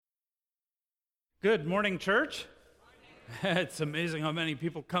Good morning, church. It's amazing how many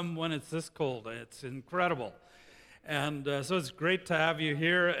people come when it's this cold. It's incredible. And so it's great to have you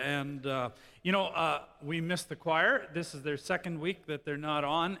here. And, we missed the choir. This is their second week that they're not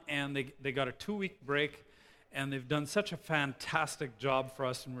on, and they got a 2-week break. And they've done such a fantastic job for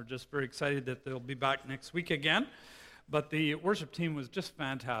us, and we're just very excited that they'll be back next week again. But the worship team was just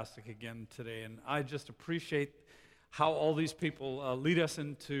fantastic again today, and I just appreciate how all these people lead us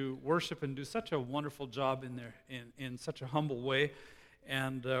into worship and do such a wonderful job in such a humble way,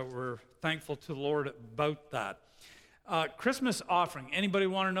 and we're thankful to the Lord about that. Christmas offering. Anybody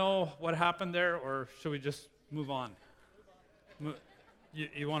want to know what happened there, or should we just move on?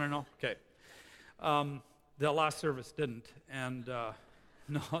 You want to know? Okay. The last service didn't, and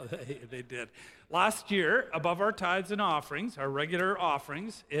no, they did. Last year, above our tithes and offerings, our regular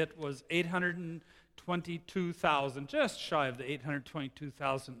offerings, it was $822,000, just shy of the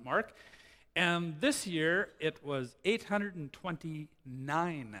 $822,000 mark. And this year, it was $829,000.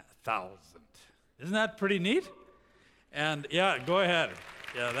 Isn't that pretty neat? And yeah, go ahead.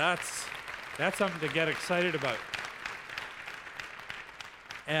 Yeah, that's something to get excited about.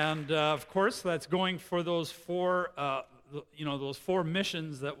 And of course, that's going for those four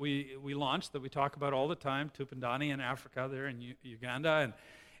missions that we launched, that we talk about all the time, Tupandani in Africa, there in Uganda,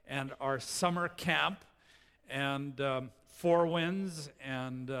 and our summer camp, and Four Winds,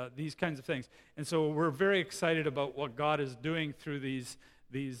 and these kinds of things. And so we're very excited about what God is doing through these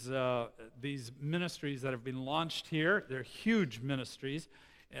ministries that have been launched here. They're huge ministries.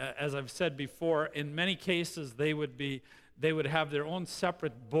 As I've said before, in many cases they would have their own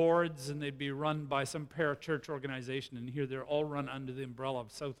separate boards, and they'd be run by some parachurch organization, and here they're all run under the umbrella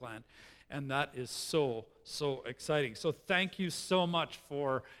of Southland. And that is so exciting. So thank you so much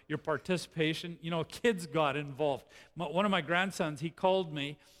for your participation. You know, kids got involved. One of my grandsons, he called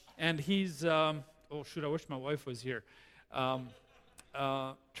me, and he's, I wish my wife was here.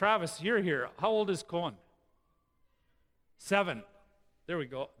 Travis, you're here. How old is Cohen? 7. There we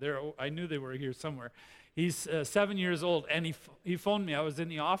go. I knew they were here somewhere. He's 7 years old, and he phoned me. I was in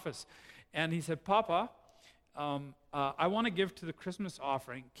the office, and he said, Papa, I want to give to the Christmas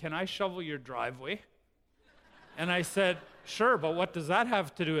offering. Can I shovel your driveway? And I said, sure, but what does that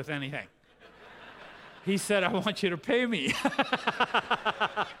have to do with anything? He said, I want you to pay me.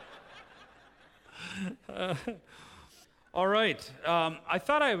 All right. I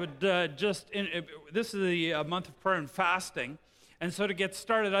thought I would this is the month of prayer and fasting. And so to get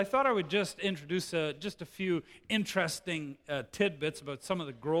started, I thought I would just introduce just a few interesting tidbits about some of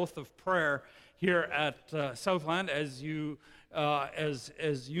the growth of prayer here at Southland, as you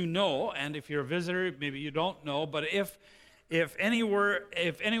know, and if you're a visitor, maybe you don't know. But if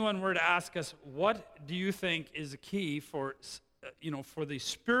anyone were to ask us, what do you think is the key for for the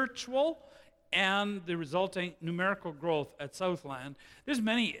spiritual and the resulting numerical growth at Southland, it's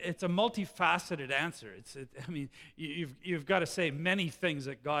a multifaceted answer. You've got to say many things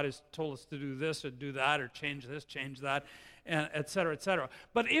that God has told us to do this or do that or change this, change that, and et cetera, et cetera.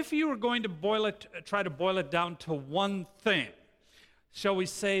 But if you were going to try to boil it down to one thing, shall we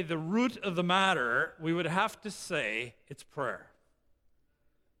say the root of the matter, we would have to say it's prayer.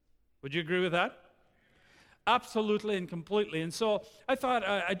 Would you agree with that? Absolutely and completely. And so I thought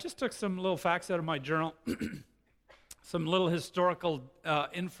I just took some little facts out of my journal, some little historical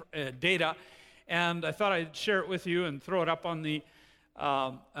data, and I thought I'd share it with you and throw it up on the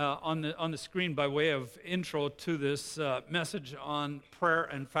screen by way of intro to this message on prayer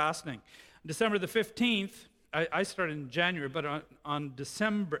and fasting. December the 15th, I started in January, but on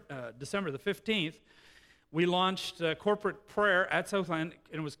December the 15th, we launched corporate prayer at Southland,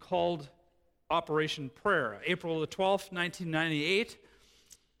 and it was called Operation Prayer. April the 12th, 1998,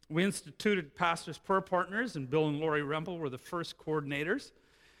 we instituted Pastors Prayer Partners, and Bill and Lori Rempel were the first coordinators.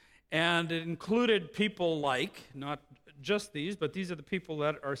 And it included people like, not just these, but these are the people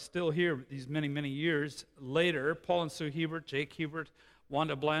that are still here these many, many years later: Paul and Sue Hebert, Jake Hebert,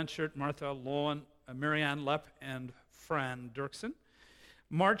 Wanda Blanchard, Martha Lowen, Marianne Lepp, and Fran Dirksen.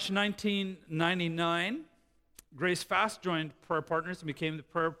 March 1999, Grace Fast joined Prayer Partners and became the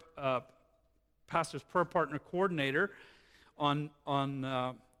Pastor's Prayer Partner Coordinator on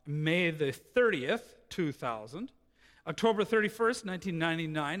May the 30th, 2000. October 31st,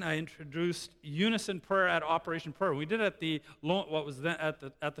 1999, I introduced Unison Prayer at Operation Prayer. We did it at what was then at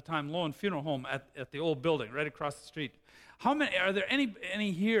the time Lowen Funeral Home at the old building right across the street. Are there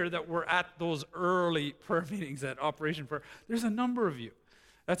any here that were at those early prayer meetings at Operation Prayer? There's a number of you.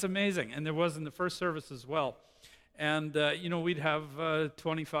 That's amazing. And there was in the first service as well. And, we'd have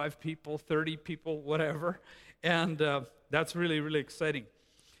 25 people, 30 people, whatever. And that's really, really exciting.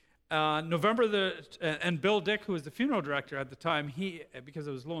 And Bill Dick, who was the funeral director at the time, because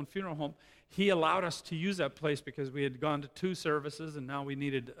it was Lone Funeral Home, he allowed us to use that place because we had gone to 2 services and now we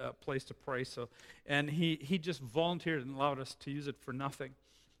needed a place to pray. And he just volunteered and allowed us to use it for nothing.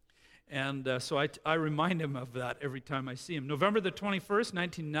 And so I remind him of that every time I see him. November the 21st,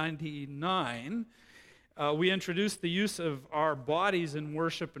 1999, we introduced the use of our bodies in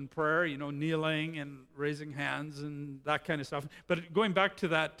worship and prayer, kneeling and raising hands and that kind of stuff. But going back to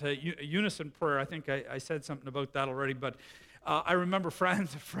that unison prayer, I think I said something about that already, but I remember Fran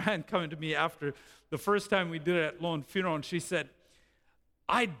coming to me after the first time we did it at Lone Funeral, and she said,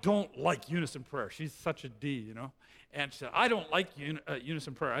 I don't like unison prayer. She's such a D, And she said, I don't like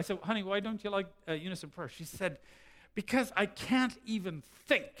unison prayer. I said, honey, why don't you like unison prayer? She said, because I can't even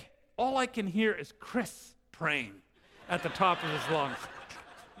think. All I can hear is Chris praying at the top of his lungs.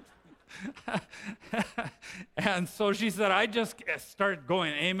 And so she said, I just start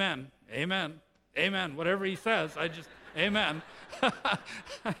going, amen, amen, amen. Whatever he says, amen.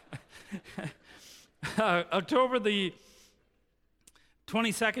 October the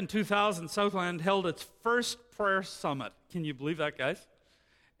 22nd, 2000, Southland held its first prayer summit. Can you believe that, guys?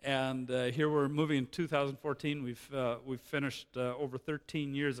 And here we're moving in 2014. We've finished over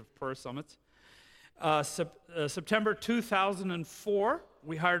 13 years of prayer summits. September 2004,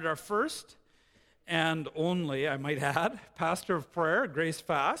 we hired our first and only, I might add, pastor of prayer, Grace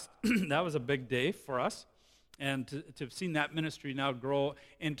Fast. That was a big day for us. And to have seen that ministry now grow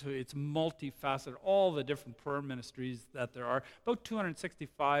into its multifaceted, all the different prayer ministries that there are. About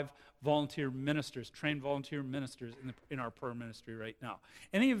 265 volunteer ministers, trained volunteer ministers in our prayer ministry right now.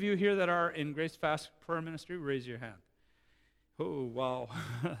 Any of you here that are in Grace Fast prayer ministry, raise your hand. Oh, wow.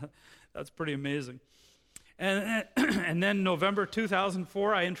 That's pretty amazing. And then November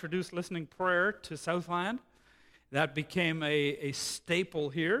 2004, I introduced listening prayer to Southland. That became a staple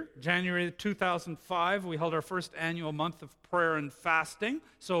here. January 2005, we held our first annual month of prayer and fasting.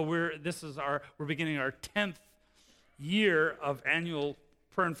 So we're beginning our 10th year of annual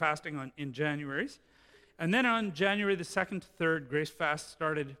prayer and fasting in January's. And then on January the 2nd to 3rd, Grace Fast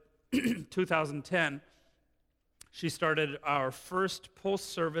started 2010. She started our first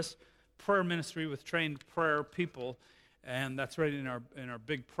post-service prayer ministry with trained prayer people. And that's right in our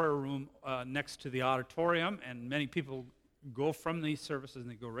big prayer room next to the auditorium. And many people go from these services and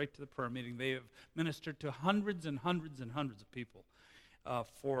they go right to the prayer meeting. They have ministered to hundreds and hundreds and hundreds of people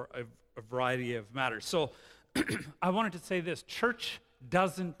for a variety of matters. So I wanted to say this. Church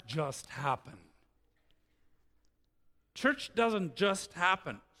doesn't just happen. Church doesn't just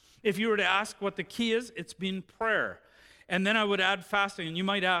happen. If you were to ask what the key is, it's been prayer. And then I would add fasting, and you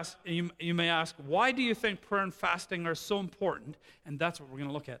may ask, why do you think prayer and fasting are so important? And that's what we're going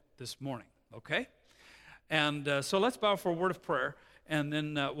to look at this morning, okay? And so let's bow for a word of prayer, and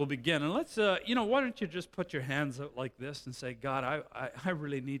then we'll begin. And let's, why don't you just put your hands out like this and say, God, I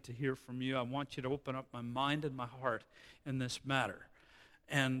really need to hear from you. I want you to open up my mind and my heart in this matter.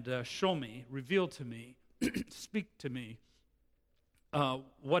 And show me, reveal to me, speak to me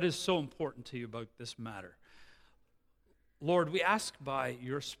what is so important to you about this matter. Lord, we ask by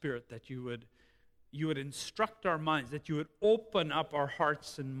your Spirit that you would instruct our minds, that you would open up our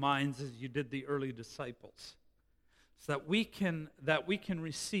hearts and minds as you did the early disciples, so that we can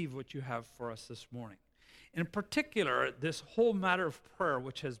receive what you have for us this morning. In particular, this whole matter of prayer,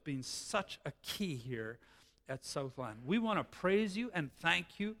 which has been such a key here at Southland. We want to praise you and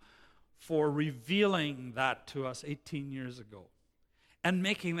thank you for revealing that to us 18 years ago and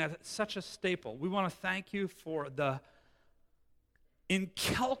making that such a staple. We want to thank you for the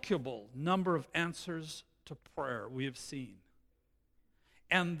incalculable number of answers to prayer we have seen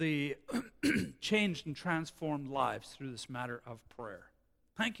and the changed and transformed lives through this matter of prayer.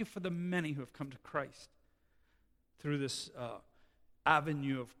 Thank you for the many who have come to Christ through this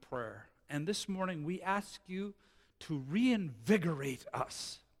avenue of prayer. And this morning we ask you to reinvigorate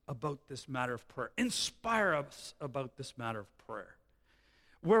us about this matter of prayer. Inspire us about this matter of prayer.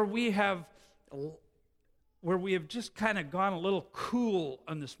 Where we have just kind of gone a little cool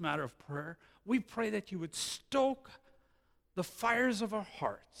on this matter of prayer, we pray that you would stoke the fires of our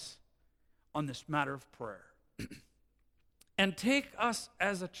hearts on this matter of prayer. And take us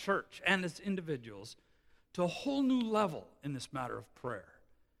as a church and as individuals to a whole new level in this matter of prayer.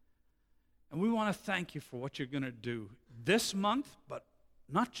 And we want to thank you for what you're going to do this month, but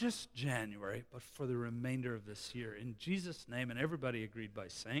not just January, but for the remainder of this year. In Jesus' name, and everybody agreed by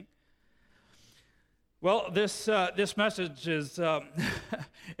saying, well, this message is,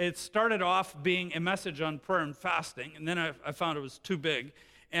 it started off being a message on prayer and fasting, and then I found it was too big,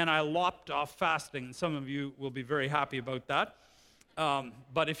 and I lopped off fasting, and some of you will be very happy about that.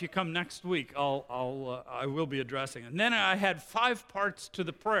 But if you come next week, I will be addressing it. And then I had 5 parts to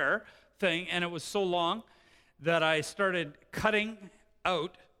the prayer thing, and it was so long that I started cutting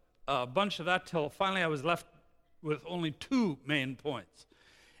out a bunch of that till finally I was left with only 2 main points.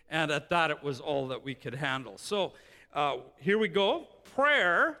 And at that, it was all that we could handle. So here we go.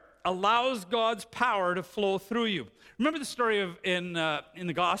 Prayer allows God's power to flow through you. Remember the story of in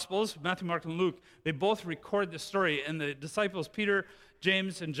the Gospels, Matthew, Mark, and Luke. They both record the story. And the disciples, Peter,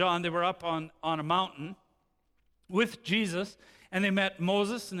 James, and John, they were up on a mountain with Jesus, and they met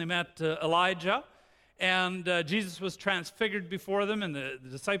Moses and they met Elijah. And Jesus was transfigured before them, and the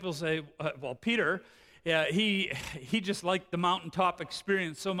disciples say, Peter, he just liked the mountaintop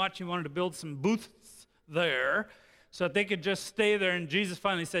experience so much he wanted to build some booths there so that they could just stay there. And Jesus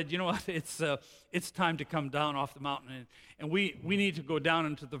finally said, you know what, it's time to come down off the mountain, and we need to go down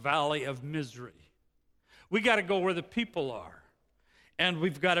into the valley of misery. We got to go where the people are, and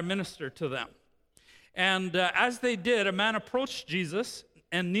we've got to minister to them. And as they did, a man approached Jesus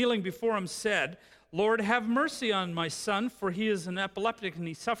and kneeling before him said, Lord, have mercy on my son, for he is an epileptic and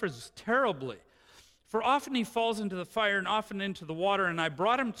he suffers terribly. For often he falls into the fire and often into the water, and I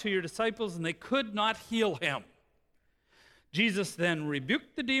brought him to your disciples, and they could not heal him. Jesus then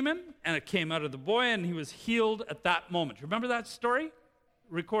rebuked the demon, and it came out of the boy, and he was healed at that moment. Remember that story?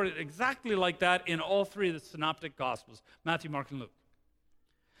 Recorded exactly like that in all 3 of the synoptic Gospels, Matthew, Mark, and Luke.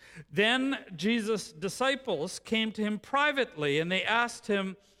 Then Jesus' disciples came to him privately, and they asked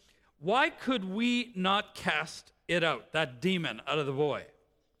him, why could we not cast it out, that demon, out of the boy?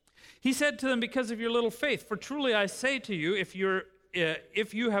 He said to them, because of your little faith. For truly I say to you, if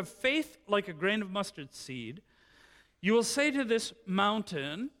you have faith like a grain of mustard seed, you will say to this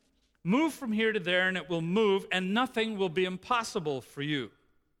mountain, move from here to there, and it will move, and nothing will be impossible for you.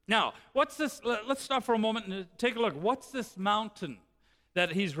 Now, what's this? Let's stop for a moment and take a look. What's this mountain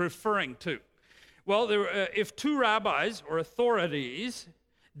that he's referring to? Well, if 2 rabbis or authorities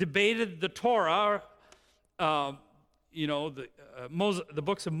debated the Torah, the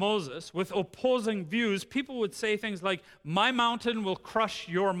books of Moses, with opposing views, people would say things like, my mountain will crush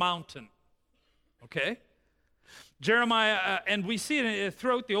your mountain. Okay? Jeremiah, and we see it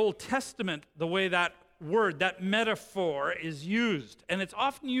throughout the Old Testament, the way that word, that metaphor is used. And it's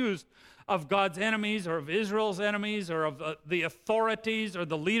often used of God's enemies or of Israel's enemies or of the authorities or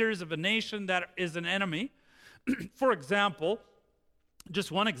the leaders of a nation that is an enemy. For example,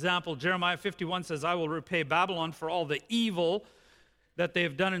 just one example, Jeremiah 51 says, I will repay Babylon for all the evil that they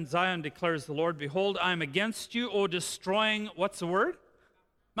have done in Zion, declares the Lord. Behold, I am against you, O destroying, what's the word?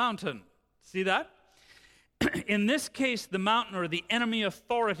 Mountain. See that? In this case, the mountain or the enemy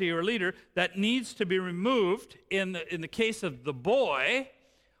authority or leader that needs to be removed in the case of the boy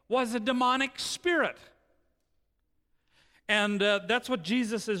was a demonic spirit. And that's what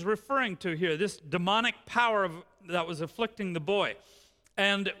Jesus is referring to here, this demonic power that was afflicting the boy.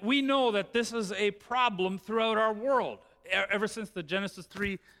 And we know that this is a problem throughout our world, ever since the Genesis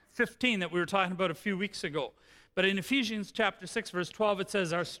 3:15 that we were talking about a few weeks ago. But in Ephesians chapter 6, verse 12, it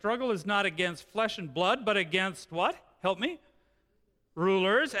says, our struggle is not against flesh and blood, but against what? Help me.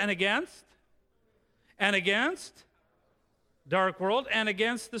 Rulers, and against dark world, and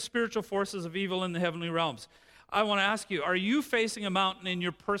against the spiritual forces of evil in the heavenly realms. I want to ask you, are you facing a mountain in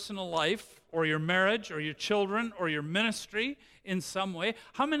your personal life, or your marriage, or your children, or your ministry in some way?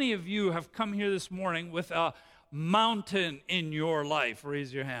 How many of you have come here this morning with a mountain in your life?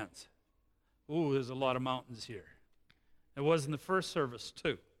 Raise your hands. Ooh, there's a lot of mountains here. It was in the first service,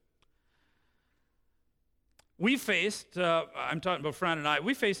 too. We faced, I'm talking about Fran and I,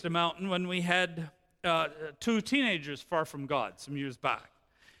 we faced a mountain when we had 2 teenagers far from God some years back.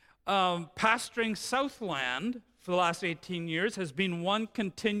 Pastoring Southland for the last 18 years has been one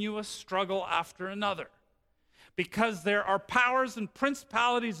continuous struggle after another, because there are powers and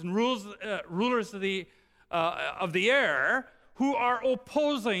principalities and rulers of the air who are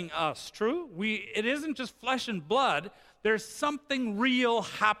opposing us. True? It isn't just flesh and blood. There's something real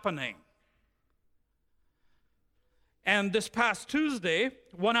happening. And this past Tuesday,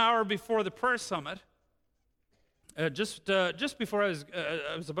 1 hour before the prayer summit, just before I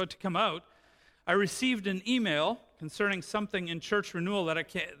was about to come out, I received an email concerning something in church renewal that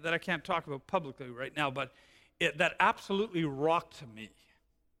I can't talk about publicly right now, but that absolutely rocked me.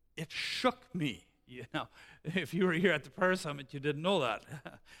 It shook me. You know, if you were here at the prayer summit, you didn't know that.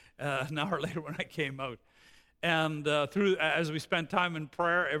 An hour later when I came out. And as we spent time in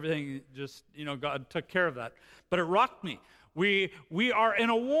prayer, everything just, God took care of that. But it rocked me. We are in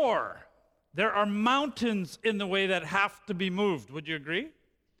a war. There are mountains in the way that have to be moved. Would you agree?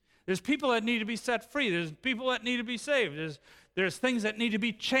 There's people that need to be set free. There's people that need to be saved. there's things that need to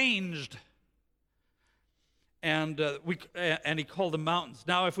be changed. And he called them mountains.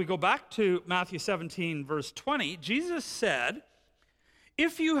 Now, if we go back to Matthew 17, verse 20, Jesus said,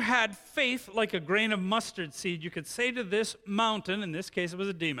 if you had faith like a grain of mustard seed, you could say to this mountain, in this case it was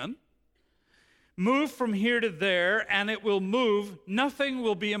a demon, move from here to there, and it will move. Nothing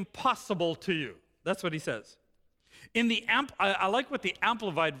will be impossible to you. That's what he says. In the I like what the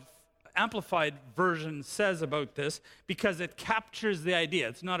Amplified version says about this, because it captures the idea.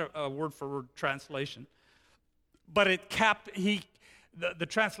 It's not a word-for-word translation, but the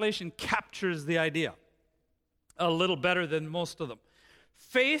translation captures the idea a little better than most of them.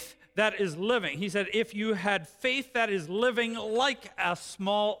 Faith that is living. He said, if you had faith that is living like a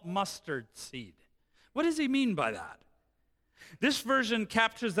small mustard seed. What does he mean by that? This version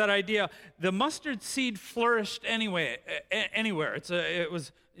captures that idea. The mustard seed flourished anywhere.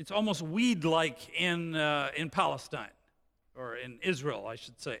 It's almost weed-like in Palestine, or in Israel, I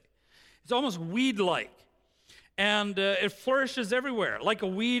should say. It's almost weed-like. And it flourishes everywhere. Like a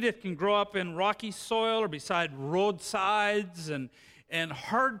weed, it can grow up in rocky soil or beside roadsides and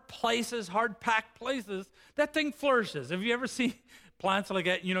hard places, hard-packed places. That thing flourishes. Have you ever seen plants like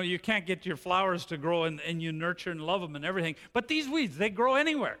that? You know, you can't get your flowers to grow, and you nurture and love them and everything. But these weeds, they grow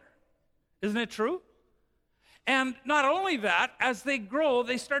anywhere. Isn't it true? And not only that, as they grow,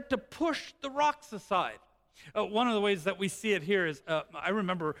 they start to push the rocks aside. One of the ways that we see it here is, I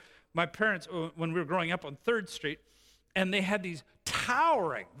remember my parents, when we were growing up on 3rd Street, and they had these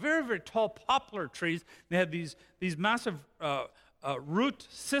towering, very, very tall poplar trees. They had these massive root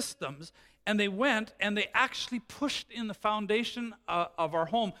systems, and they went and they actually pushed in the foundation of our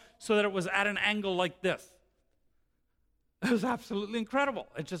home so that it was at an angle like this. It was absolutely incredible.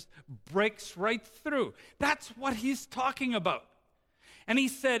 It just breaks right through. That's what he's talking about. And he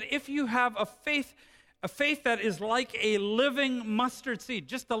said, if you have a faith that is like a living mustard seed,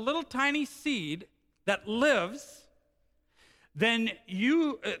 just a little tiny seed that lives, then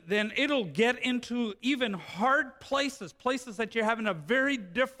it'll get into even hard places that you're having a very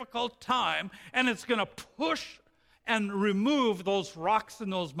difficult time, and it's going to push and remove those rocks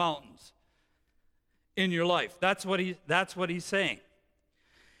and those mountains in your life. That's what he's saying.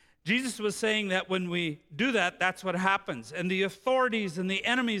 Jesus was saying that when we do that, that's what happens. And the authorities and the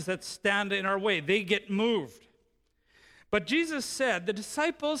enemies that stand in our way, they get moved. But Jesus said the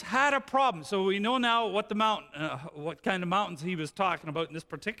disciples had a problem. So we know now what kind of mountains he was talking about in this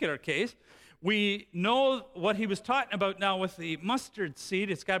particular case. We know what he was talking about now with the mustard seed.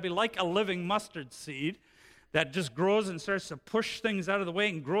 It's got to be like a living mustard seed that just grows and starts to push things out of the way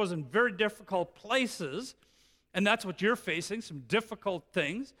and grows in very difficult places. And that's what you're facing, some difficult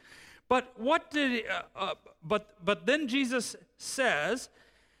things. But but then Jesus says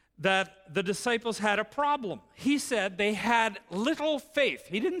that the disciples had a problem. He said they had little faith.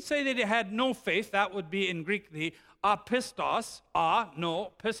 He didn't say they had no faith. That would be in Greek the apistos,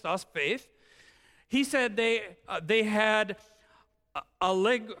 pistos, faith. He said they had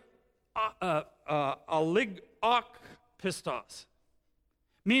pistos,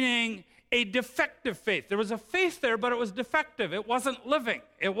 meaning a defective faith. There was a faith there, but it was defective. It wasn't living.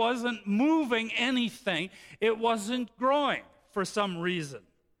 It wasn't moving anything. It wasn't growing for some reason.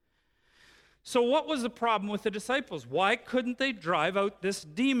 So what was the problem with the disciples? Why couldn't they drive out this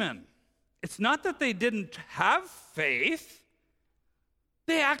demon? It's not that they didn't have faith.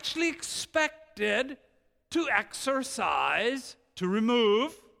 They actually expected to exorcise, to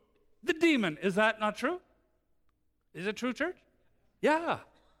remove the demon. Is that not true? Is it true, church? Yeah.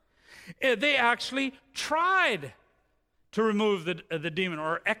 They actually tried to remove the demon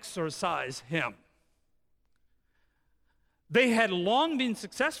or exorcise him. They had long been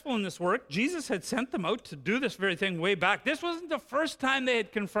successful in this work. Jesus had sent them out to do this very thing way back. This wasn't the first time they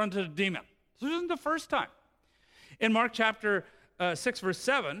had confronted a demon. This wasn't the first time. In Mark chapter 6, verse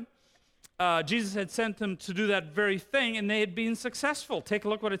 7, Jesus had sent them to do that very thing, and they had been successful. Take a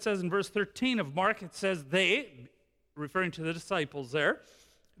look what it says in verse 13 of Mark. It says they, referring to the disciples there,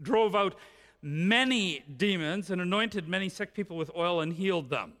 drove out many demons and anointed many sick people with oil and healed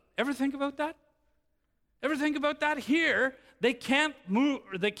them. Ever think about that? Ever think about that? Here, they can't move,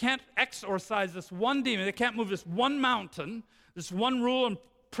 they can't exorcise this one demon. They can't move this one mountain, this one rule and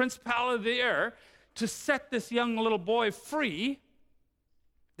principality of the air to set this young little boy free.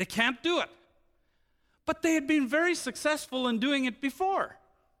 They can't do it. But they had been very successful in doing it before.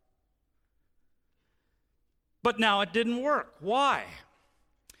 But now it didn't work. Why?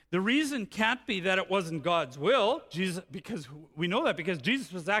 The reason can't be that it wasn't God's will, because we know that because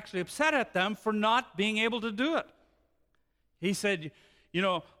Jesus was actually upset at them for not being able to do it. He said,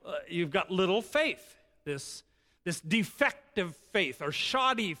 you've got little faith. This This defective faith or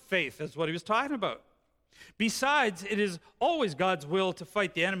shoddy faith is what he was talking about. Besides, it is always God's will to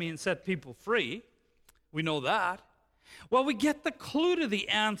fight the enemy and set people free. We know that. Well, we get the clue to the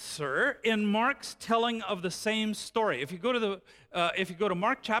answer in Mark's telling of the same story. If you go to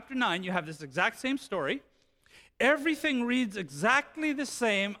Mark chapter 9, you have this exact same story. Everything reads exactly the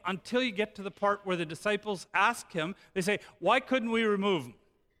same until you get to the part where the disciples ask him. They say, "Why couldn't we remove him?"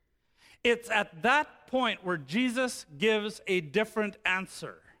 It's at that point where Jesus gives a different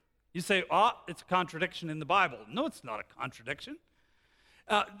answer. You say, it's a contradiction in the Bible. No, it's not a contradiction.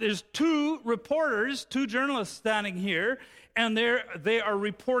 There's two reporters, two journalists standing here, and they are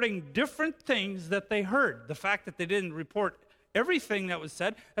reporting different things that they heard. The fact that they didn't report everything that was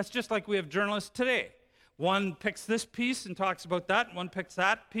said, that's just like we have journalists today. One picks this piece and talks about that, and one picks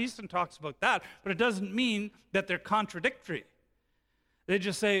that piece and talks about that, but it doesn't mean that they're contradictory. They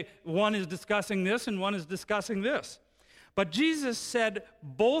just say one is discussing this and one is discussing this. But Jesus said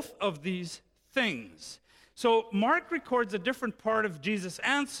both of these things. So Mark records a different part of Jesus'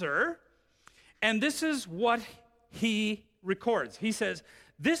 answer, and this is what he records. He says,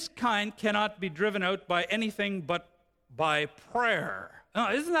 "This kind cannot be driven out by anything but by prayer."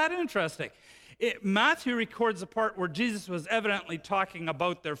 Oh, isn't that interesting? Matthew records the part where Jesus was evidently talking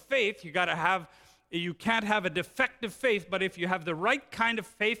about their faith. You can't have a defective faith, but if you have the right kind of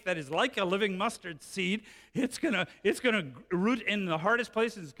faith that is like a living mustard seed, it's gonna root in the hardest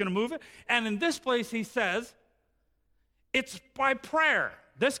places, it's gonna move it. And in this place he says, it's by prayer.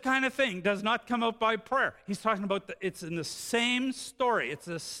 This kind of thing does not come out by prayer. He's talking about it's in the same story. It's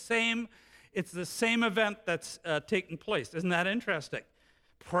the same event that's taking place. Isn't that interesting?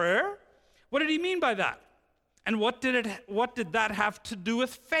 Prayer? What did he mean by that? And what did that have to do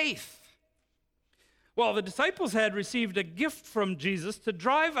with faith? Well, the disciples had received a gift from Jesus to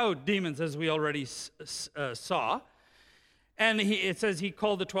drive out demons, as we already saw. And it says he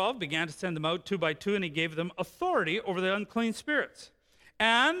called the 12, began to send them out 2 by 2, and he gave them authority over the unclean spirits.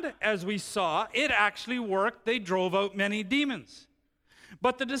 And as we saw, it actually worked. They drove out many demons.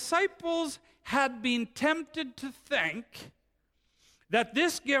 But the disciples had been tempted to think that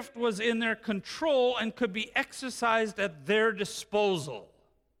this gift was in their control and could be exercised at their disposal.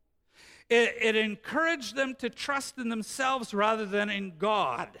 It encouraged them to trust in themselves rather than in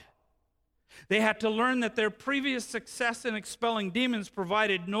God. They had to learn that their previous success in expelling demons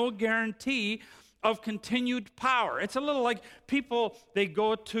provided no guarantee of continued power. It's a little like people, they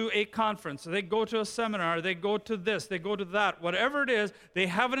go to a conference, they go to a seminar, they go to this, they go to that, whatever it is, they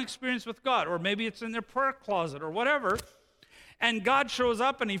have an experience with God, or maybe it's in their prayer closet or whatever, and God shows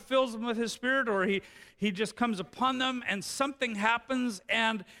up and he fills them with his Spirit, or he just comes upon them and something happens,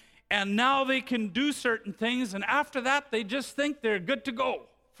 and now they can do certain things, and after that, they just think they're good to go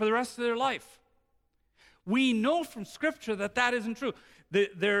for the rest of their life. We know from Scripture that isn't true.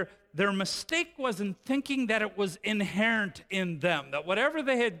 Their mistake was in thinking that it was inherent in them, that whatever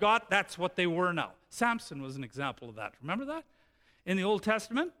they had got, that's what they were now. Samson was an example of that. Remember that? In the Old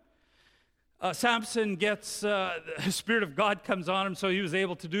Testament? Samson gets, the Spirit of God comes on him, so he was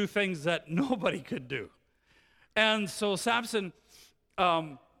able to do things that nobody could do. And so Samson...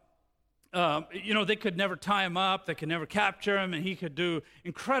 they could never tie him up, they could never capture him, and he could do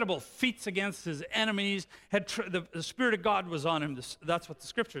incredible feats against his enemies. The Spirit of God was on him. That's what the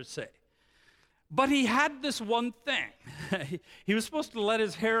Scriptures say. But he had this one thing. He was supposed to let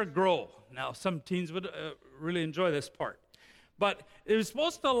his hair grow. Now, some teens would really enjoy this part. But it was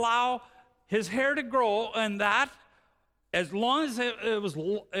supposed to allow his hair to grow, and that, as long as it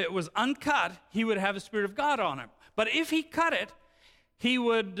was uncut, he would have the Spirit of God on him. But if he cut it, he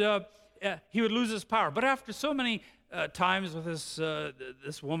would lose his power. But after so many times with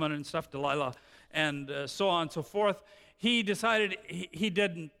this woman and stuff, Delilah, and so on and so forth, he decided he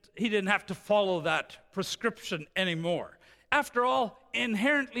didn't have to follow that prescription anymore. After all,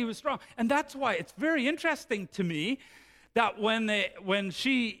 inherently he was strong. And that's why it's very interesting to me that when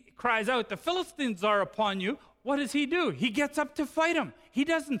she cries out, "The Philistines are upon you," what does he do? He gets up to fight him. He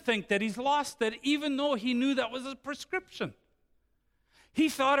doesn't think that he's lost it, even though he knew that was a prescription. He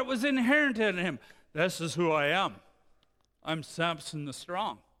thought it was inherent in him. This is who I am. I'm Samson the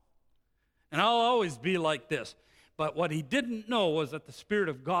Strong. And I'll always be like this. But what he didn't know was that the Spirit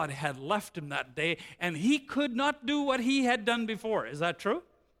of God had left him that day, and he could not do what he had done before. Is that true?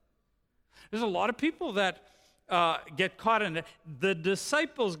 There's a lot of people that get caught in it. The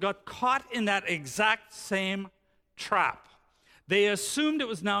disciples got caught in that exact same trap. They assumed it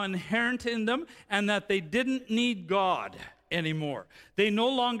was now inherent in them and that they didn't need God anymore. They no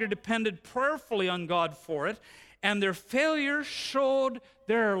longer depended prayerfully on God for it, and their failure showed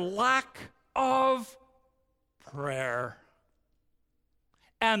their lack of prayer.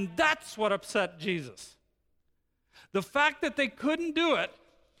 And that's what upset Jesus. The fact that they couldn't do it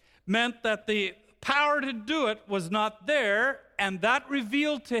meant that the power to do it was not there, and that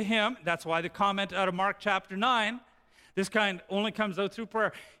revealed to him, that's why the comment out of Mark chapter 9, this kind only comes out through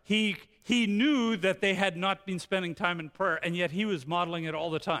prayer. He knew that they had not been spending time in prayer, and yet he was modeling it all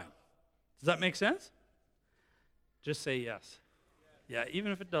the time. Does that make sense? Just say yes. Yeah,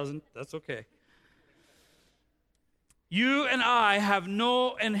 even if it doesn't, that's okay. You and I have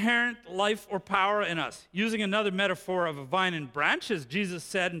no inherent life or power in us. Using another metaphor of a vine and branches, Jesus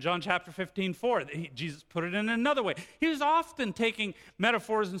said in John chapter 15:4, Jesus put it in another way. He was often taking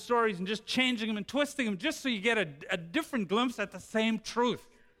metaphors and stories and just changing them and twisting them just so you get a different glimpse at the same truth.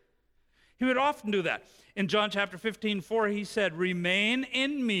 He would often do that. In John chapter 15:4, he said, remain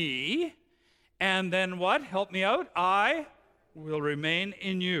in me, and then what? Help me out. I will remain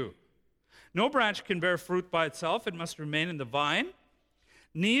in you. No branch can bear fruit by itself. It must remain in the vine.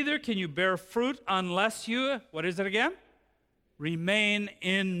 Neither can you bear fruit unless you, what is it again? Remain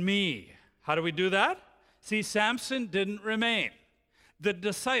in me. How do we do that? See, Samson didn't remain. The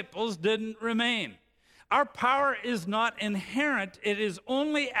disciples didn't remain. Our power is not inherent. It is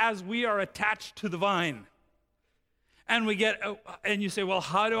only as we are attached to the vine. And you say, well,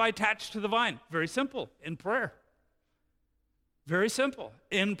 how do I attach to the vine? Very simple, in prayer. Very simple.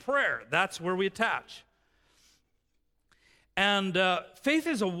 In prayer, that's where we attach. And faith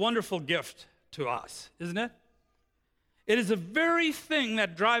is a wonderful gift to us, isn't it? It is the very thing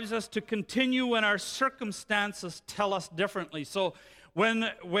that drives us to continue when our circumstances tell us differently. So when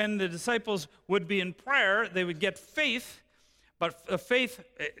the disciples would be in prayer, they would get faith, but the faith,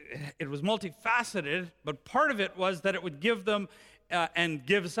 it was multifaceted, but part of it was that it would give them and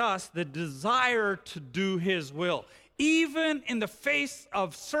gives us the desire to do His will. Even in the face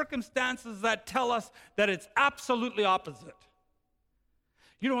of circumstances that tell us that it's absolutely opposite.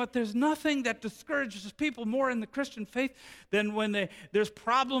 You know what? There's nothing that discourages people more in the Christian faith than when there's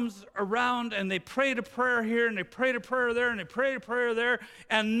problems around and they pray to prayer here and they pray to prayer there and they pray to prayer there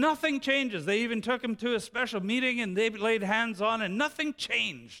and nothing changes. They even took them to a special meeting and they laid hands on and nothing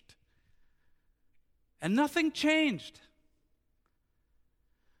changed. And nothing changed.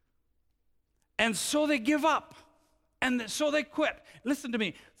 And so they give up. And so they quit. Listen to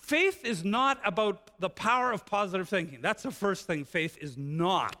me. Faith is not about the power of positive thinking. That's the first thing faith is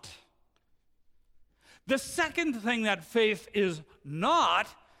not. The second thing that faith is not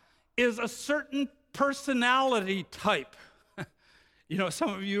is a certain personality type. You know,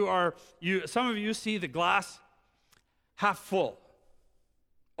 some of you see the glass half full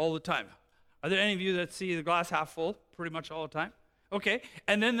all the time. Are there any of you that see the glass half full pretty much all the time? Okay.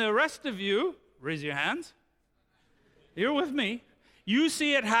 And then the rest of you, raise your hands. You're with me. You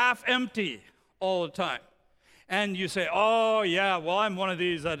see it half empty all the time. And you say, oh, yeah, well, I'm one of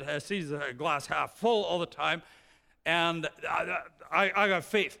these that sees the glass half full all the time. And I got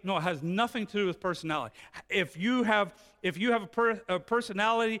faith. No, it has nothing to do with personality. If you have a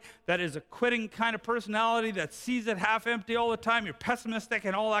personality that is a quitting kind of personality that sees it half empty all the time, you're pessimistic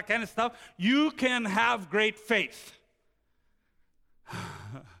and all that kind of stuff, you can have great faith.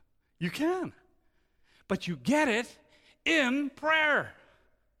 You can. But you get it in prayer.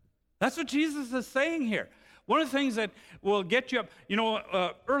 That's what Jesus is saying here. One of the things that will get you up,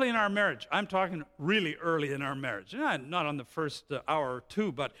 early in our marriage, I'm talking really early in our marriage, not on the first hour or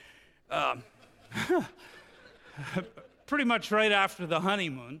two, but pretty much right after the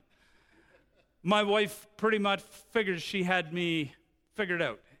honeymoon, my wife pretty much figured she had me figured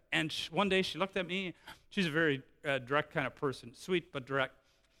out. And one day she looked at me, she's a very direct kind of person, sweet but direct,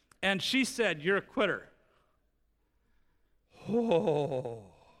 and she said, "You're a quitter." Oh,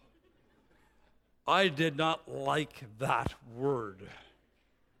 I did not like that word.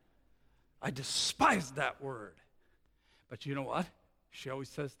 I despised that word. But you know what? She always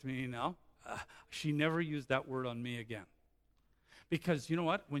says to me now, she never used that word on me again. Because you know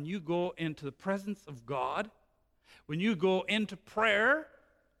what? When you go into the presence of God, when you go into prayer,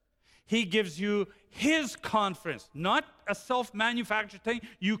 He gives you His confidence, not a self-manufactured thing.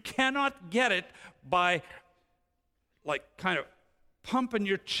 You cannot get it by kind of pumping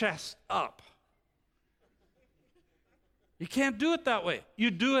your chest up. You can't do it that way.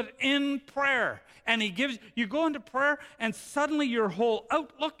 You do it in prayer. And you go into prayer and suddenly your whole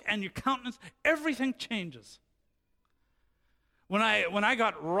outlook and your countenance, everything changes. When I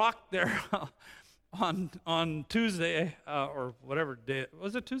got rocked there on Tuesday, or whatever day,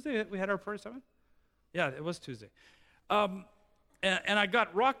 was it Tuesday that we had our prayer summit? Yeah, it was Tuesday. And I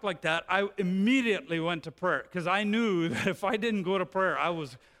got rocked like that. I immediately went to prayer because I knew that if I didn't go to prayer, I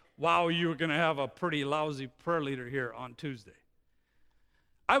was wow, you were going to have a pretty lousy prayer leader here on Tuesday.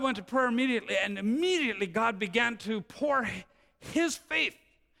 I went to prayer immediately, and immediately God began to pour his faith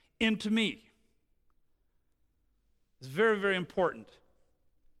into me. It's very, very important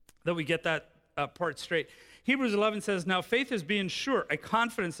that we get that part straight. Hebrews 11 says, now faith is being sure, a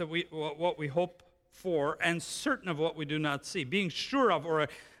confidence that what we hope for, and certain of what we do not see. Being sure of, or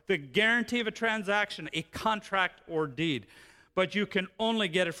the guarantee of a transaction, a contract or deed. But you can only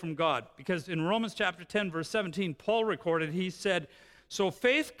get it from God. Because in Romans chapter 10, verse 17, Paul recorded, he said, so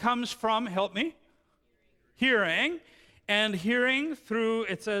faith comes from, help me, hearing, and hearing through,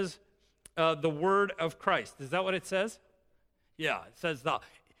 it says, the word of Christ. Is that what it says? Yeah, it says that.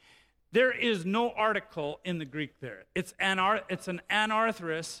 There is no article in the Greek there. It's an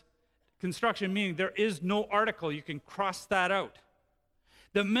anarthrous construction, meaning there is no article. You can cross that out.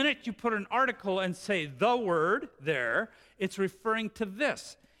 The minute you put an article and say the word there, it's referring to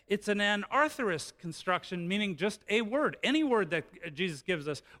this. It's an anarthrous construction, meaning just a word. Any word that Jesus gives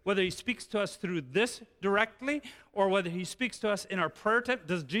us, whether he speaks to us through this directly or whether he speaks to us in our prayer time.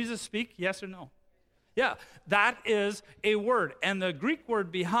 Does Jesus speak? Yes or no? Yeah, that is a word. And the Greek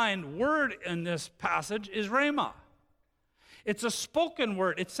word behind word in this passage is rhema. It's a spoken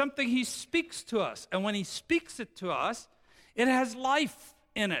word. It's something he speaks to us. And when he speaks it to us, it has life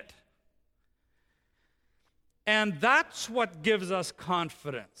in it. And that's what gives us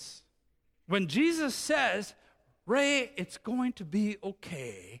confidence. When Jesus says, Ray, it's going to be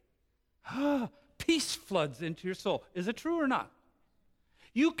okay, peace floods into your soul. Is it true or not?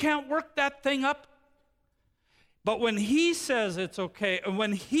 You can't work that thing up. But when he says it's okay, and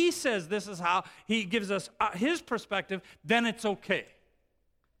when he says this is how he gives us his perspective, then it's okay.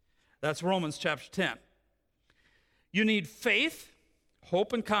 That's Romans chapter 10. You need faith,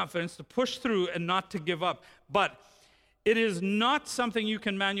 hope, and confidence to push through and not to give up. But it is not something you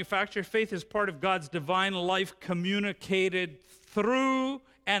can manufacture. Faith is part of God's divine life communicated through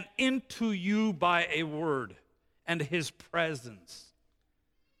and into you by a word and his presence.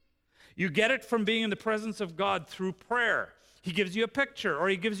 You get it from being in the presence of God through prayer. He gives you a picture, or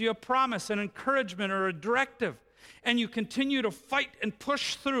he gives you a promise, an encouragement, or a directive. And you continue to fight and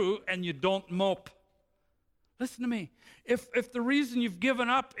push through, and you don't mope. Listen to me. If the reason you've given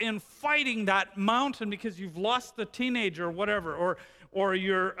up in fighting that mountain because you've lost the teenager or whatever, or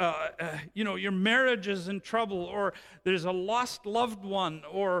your marriage is in trouble, or there's a lost loved one,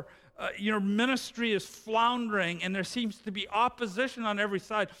 or your ministry is floundering, and there seems to be opposition on every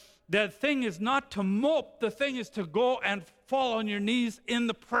side, the thing is not to mope. The thing is to go and fall on your knees in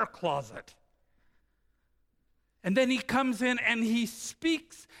the prayer closet. And then he comes in and he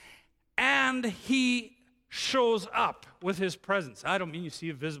speaks and he shows up with his presence. I don't mean you see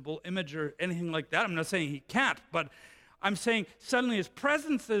a visible image or anything like that. I'm not saying he can't, but I'm saying suddenly his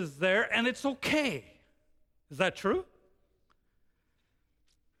presence is there and it's okay. Is that true?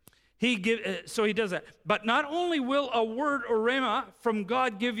 So he does that. But not only will a word or rhema from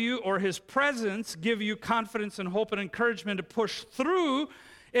God give you, or his presence give you confidence and hope and encouragement to push through,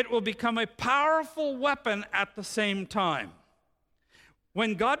 it will become a powerful weapon at the same time.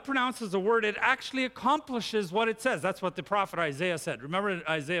 When God pronounces a word, it actually accomplishes what it says. That's what the prophet Isaiah said. Remember in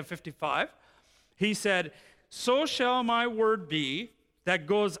Isaiah 55? He said, so shall my word be that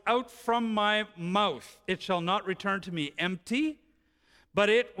goes out from my mouth. It shall not return to me empty, but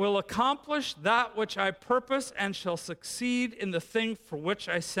it will accomplish that which I purpose and shall succeed in the thing for which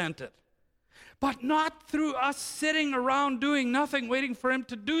I sent it. But not through us sitting around doing nothing, waiting for him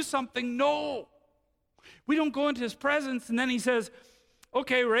to do something. No. We don't go into his presence and then he says,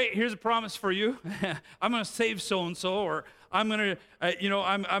 okay, Ray, here's a promise for you. I'm going to save so-and-so, or I'm going to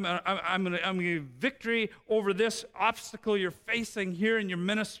give victory over this obstacle you're facing here in your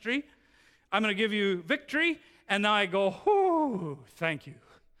ministry. I'm going to give you victory. And now I go, whoo, thank you.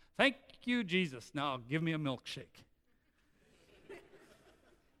 Thank you, Jesus. Now give me a milkshake.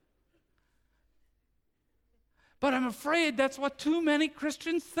 But I'm afraid that's what too many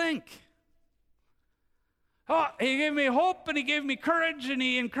Christians think. Oh, he gave me hope, and he gave me courage, and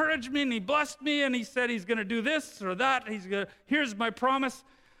he encouraged me, and he blessed me, and he said he's going to do this or that. Here's my promise.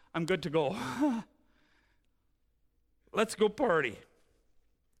 I'm good to go. Let's go party.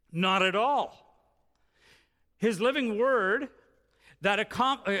 Not at all. His living word that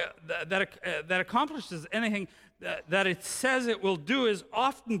accomplishes anything that it says it will do is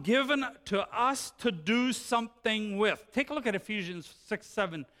often given to us to do something with. Take a look at Ephesians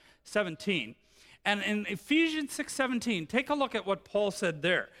 6:17. And in Ephesians 6:17, take a look at what Paul said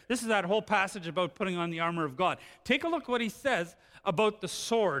there. This is that whole passage about putting on the armor of God. Take a look what he says about the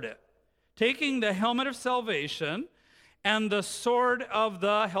sword. Taking the helmet of salvation and the sword of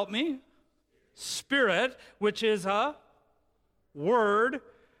the, help me, Spirit, which is a word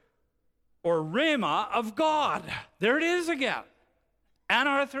or rhema of God. There it is again.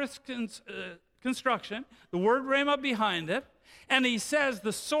 Anarthrous construction, the word rhema behind it. And he says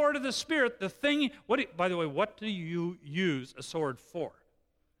the sword of the Spirit, the thing, by the way, what do you use a sword for?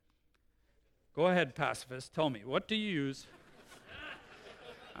 Go ahead, pacifist, tell me, what do you use?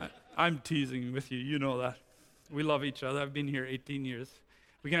 I'm teasing with you, you know that. We love each other. I've been here 18 years.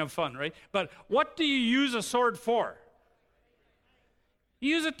 We can have fun, right? But what do you use a sword for?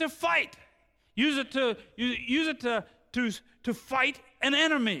 You use it to fight. Use it to fight an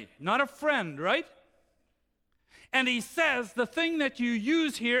enemy, not a friend, right? And he says the thing that you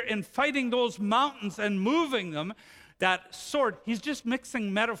use here in fighting those mountains and moving them, that sword, he's just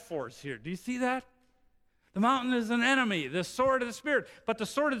mixing metaphors here. Do you see that? The mountain is an enemy, the sword of the Spirit. But the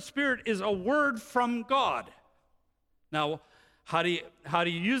sword of the Spirit is a word from God. Now, how do you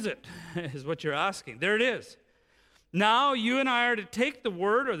use it is what you're asking. There it is. Now you and I are to take the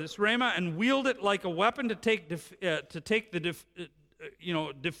word or this rhema and wield it like a weapon to defeat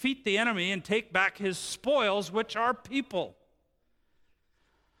the enemy and take back his spoils, which are people.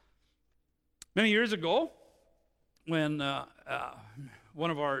 Many years ago, when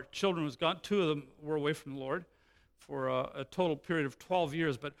one of our children was gone, two of them were away from the Lord for a total period of 12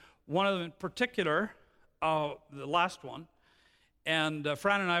 years, but one of them in particular, the last one, and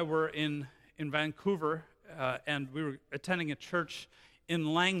Fran and I were in Vancouver, and we were attending a church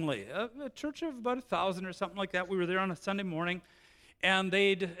in Langley, a church of about 1,000 or something like that. We were there on a Sunday morning, and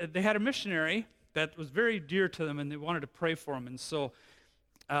they had a missionary that was very dear to them, and they wanted to pray for him. And so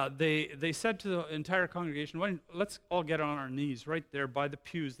they said to the entire congregation, let's all get on our knees right there by the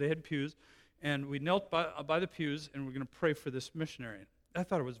pews. They had pews, and we knelt by the pews, and we're going to pray for this missionary. I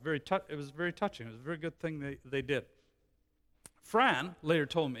thought it was very touching. It was a very good thing they did. Fran later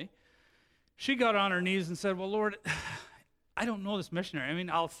told me, she got on her knees and said, well, Lord, I don't know this missionary. I mean,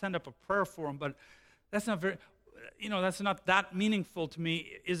 I'll send up a prayer for him, but that's not that's not that meaningful to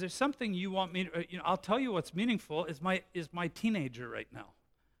me. Is there something you want me to, I'll tell you what's meaningful is my teenager right now.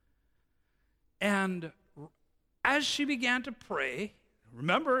 And as she began to pray,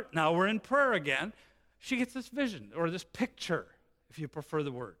 remember, now we're in prayer again, she gets this vision or this picture, if you prefer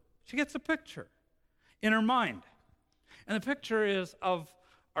the word. She gets a picture in her mind. And the picture is of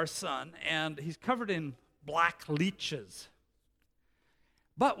our son, and he's covered in black leeches.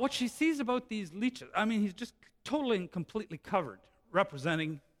 But what she sees about these leeches, he's just totally and completely covered,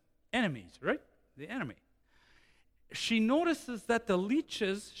 representing enemies, right? The enemy. She notices that the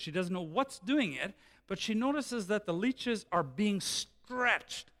leeches, she doesn't know what's doing it, but she notices that the leeches are being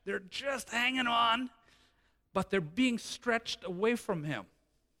stretched. They're just hanging on, but they're being stretched away from him.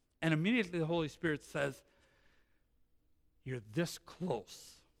 And immediately the Holy Spirit says, you're this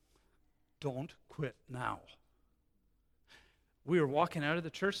close. Don't quit now. We were walking out of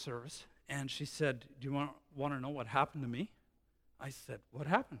the church service, and she said, do you want to know what happened to me? I said, what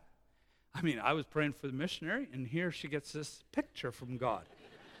happened? I was praying for the missionary, and here she gets this picture from God.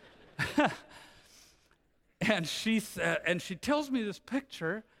 And she tells me this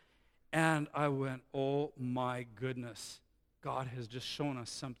picture, and I went, oh my goodness. God has just shown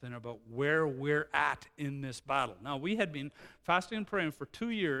us something about where we're at in this battle. Now, we had been fasting and praying for 2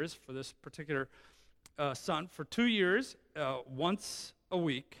 years for this particular son, for 2 years, once a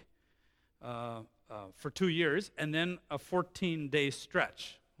week, for 2 years, and then a 14-day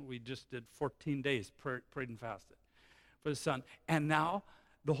stretch. We just did 14 days, prayed and fasted for the son. And now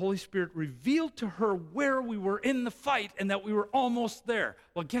the Holy Spirit revealed to her where we were in the fight and that we were almost there.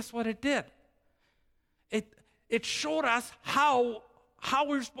 Well, guess what it did? It showed us how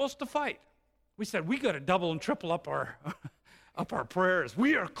we were supposed to fight. We said, we got to double and triple up our prayers.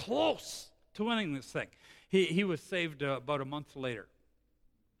 We are close to winning this thing. He was saved about a month later.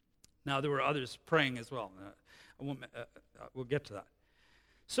 Now, there were others praying as well. We'll get to that.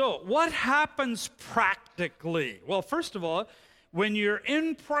 So, what happens practically? Well, first of all, when you're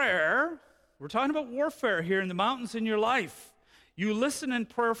in prayer, we're talking about warfare here in the mountains in your life. You listen in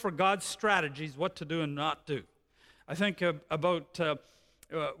prayer for God's strategies, what to do and not do. I think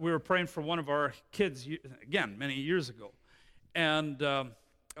we were praying for one of our kids, again, many years ago, and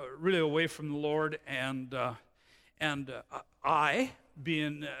really away from the Lord, and I,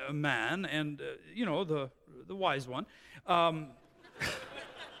 being a man, and the wise one,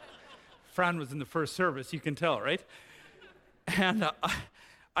 Fran was in the first service, you can tell, right? And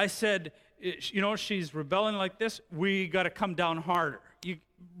I said, she's rebelling like this, we got to come down harder. You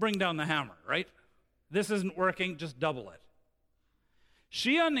bring down the hammer, right? This isn't working, just double it.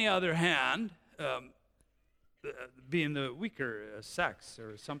 She, on the other hand, being the weaker sex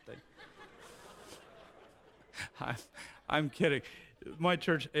or something. I'm kidding. My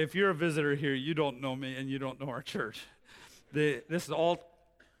church, if you're a visitor here, you don't know me and you don't know our church. This is all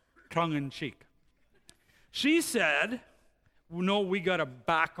tongue in cheek. She said, no, we got to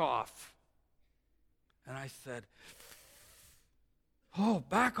back off. And I said, oh,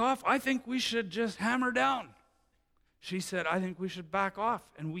 back off? I think we should just hammer down. She said, I think we should back off.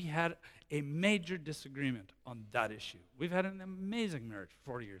 And we had a major disagreement on that issue. We've had an amazing marriage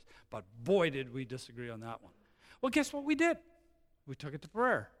for 40 years, but boy, did we disagree on that one. Well, guess what we did? We took it to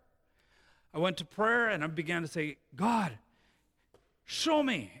prayer. I went to prayer and I began to say, God, show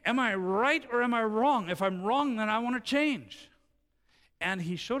me, am I right or am I wrong? If I'm wrong, then I want to change. And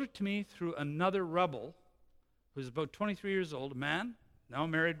he showed it to me through another rebel who's about 23 years old, a man, now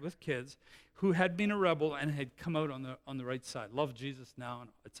married with kids, who had been a rebel and had come out on the right side, loved Jesus now,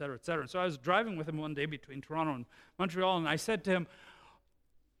 et cetera, et cetera. And so I was driving with him one day between Toronto and Montreal, and I said to him,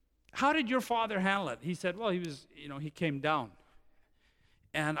 how did your father handle it? He said, well, he came down.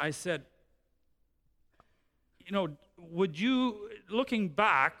 And I said, would you, looking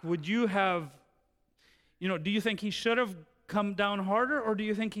back, would you have, do you think he should have come down harder, or do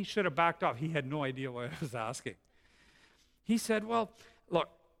you think he should have backed off? He had no idea what I was asking. He said, well, look,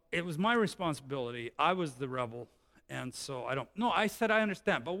 it was my responsibility. I was the rebel, and so I said, I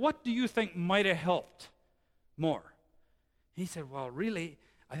understand, but what do you think might have helped more? He said, well, really,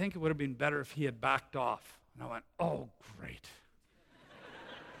 I think it would have been better if he had backed off. And I went, oh, great.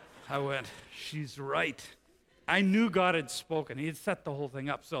 I went, she's right. I knew God had spoken. He had set the whole thing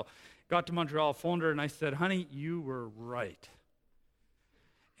up. So got to Montreal, phoned her, and I said, honey, you were right.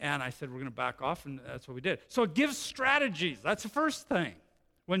 And I said, we're going to back off, and that's what we did. So it gives strategies. That's the first thing.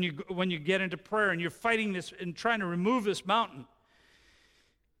 When you get into prayer and you're fighting this and trying to remove this mountain.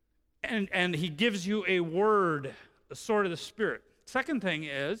 And he gives you a word, the sword of the Spirit. Second thing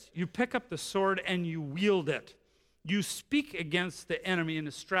is, you pick up the sword and you wield it. You speak against the enemy and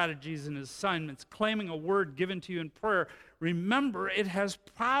his strategies and his assignments, claiming a word given to you in prayer. Remember, it has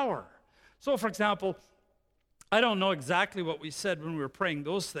power. So, for example, I don't know exactly what we said when we were praying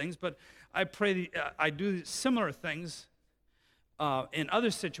those things, but I do similar things in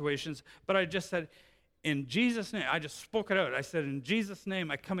other situations, but I just said, in Jesus' name, I just spoke it out. I said, in Jesus'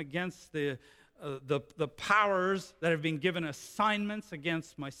 name, I come against the powers that have been given assignments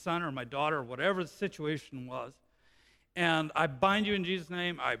against my son or my daughter or whatever the situation was. And I bind you in Jesus'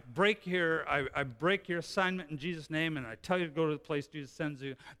 name. I break your assignment in Jesus' name, and I tell you to go to the place Jesus sends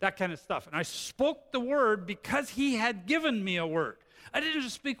you, that kind of stuff. And I spoke the word because he had given me a word. I didn't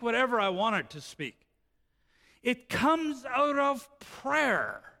just speak whatever I wanted to speak. It comes out of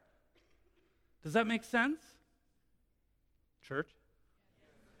prayer. Does that make sense? Church?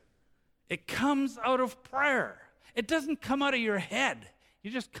 It comes out of prayer. It doesn't come out of your head.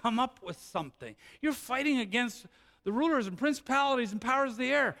 You just come up with something. You're fighting against the rulers and principalities and powers of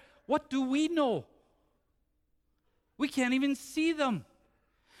the air. What do we know? We can't even see them.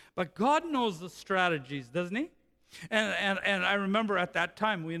 But God knows the strategies, doesn't he? And I remember at that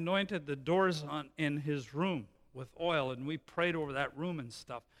time we anointed the doors in his room with oil, and we prayed over that room and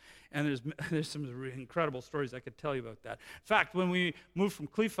stuff. And there's some really incredible stories I could tell you about that. In fact, when we moved from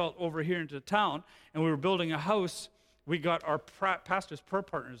Kleefeld over here into town, and we were building a house, we got our pastor's prayer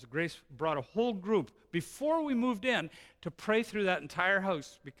partners. Grace brought a whole group before we moved in to pray through that entire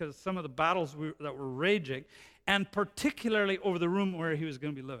house because some of the battles that were raging, and particularly over the room where he was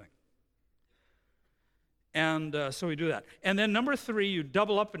going to be living. And so we do that. And then number 3, you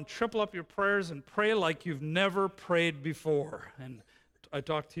double up and triple up your prayers and pray like you've never prayed before. And I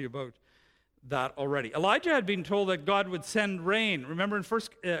talked to you about that already. Elijah had been told that God would send rain. Remember in 1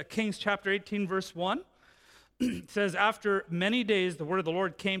 Kings chapter 18, verse 1? It says, after many days, the word of the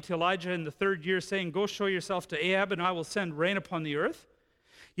Lord came to Elijah in the 3rd year, saying, go show yourself to Ahab, and I will send rain upon the earth.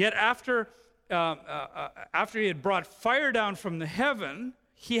 Yet after he had brought fire down from the heaven,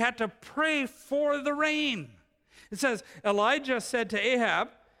 he had to pray for the rain. It says, Elijah said to Ahab,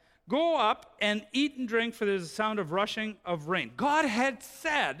 go up and eat and drink, for there's a sound of rushing of rain. God had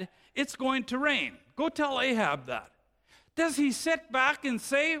said it's going to rain. Go tell Ahab that. Does he sit back and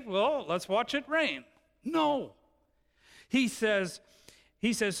say, well, let's watch it rain? No. He says,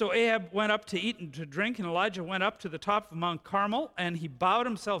 so Ahab went up to eat and to drink, and Elijah went up to the top of Mount Carmel, and he bowed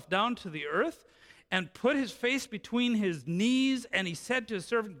himself down to the earth and put his face between his knees, and he said to his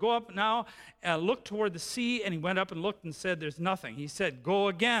servant, go up now and look toward the sea. And he went up and looked and said, there's nothing. He said, go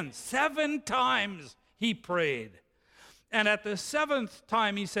again. 7 times he prayed. And at the 7th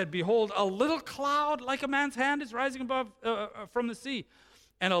time he said, behold, a little cloud like a man's hand is rising above from the sea.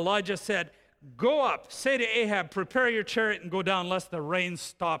 And Elijah said, go up, say to Ahab, prepare your chariot and go down, lest the rain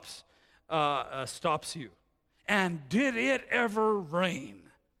stops you. And did it ever rain?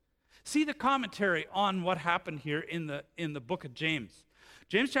 See the commentary on what happened here in the book of James.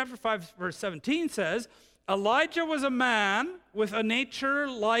 James chapter 5, verse 17 says, Elijah was a man with a nature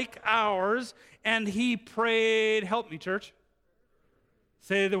like ours, and he prayed, help me, church.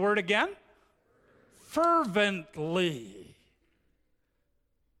 Say the word again. Fervently.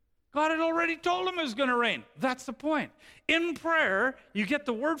 God had already told him it was going to rain. That's the point. In prayer, you get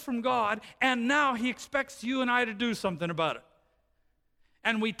the word from God, and now he expects you and I to do something about it.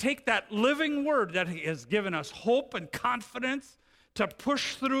 And we take that living word that he has given us hope and confidence to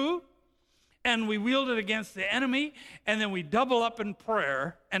push through, and we wield it against the enemy, and then we double up in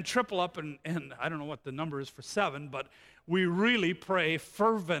prayer and triple up, and I don't know what the number is for 7, but we really pray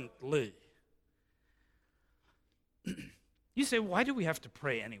fervently. You say, why do we have to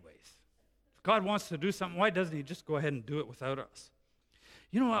pray anyways? If God wants to do something, why doesn't he just go ahead and do it without us?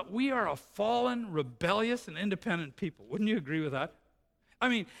 You know what? We are a fallen, rebellious, and independent people. Wouldn't you agree with that? I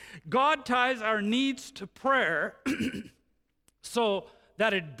mean, God ties our needs to prayer so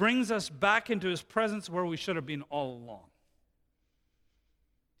that it brings us back into his presence where we should have been all along.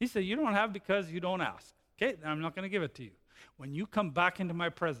 He said, you don't have because you don't ask. Okay, then I'm not going to give it to you. When you come back into my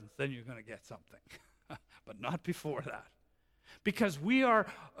presence, then you're going to get something. But not before that. Because we are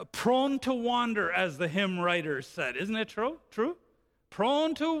prone to wander, as the hymn writer said. Isn't it true? True?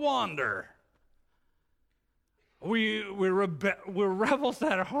 Prone to wander. We're rebels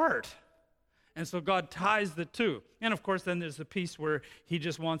at heart. And so God ties the two. And of course, then there's the piece where he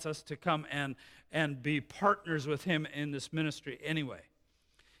just wants us to come and be partners with him in this ministry anyway,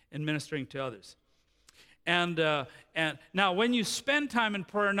 in ministering to others. And now when you spend time in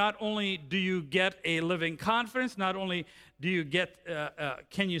prayer, not only do you get a living confidence, not only do you get,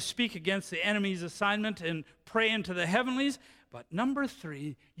 can you speak against the enemy's assignment and pray into the heavenlies, but number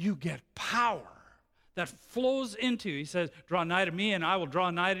 3, you get power that flows into you. He says, draw nigh to me and I will draw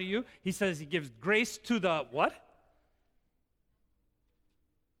nigh to you. He says he gives grace to the what?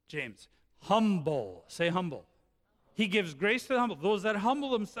 James, humble. Say humble. He gives grace to the humble. Those that humble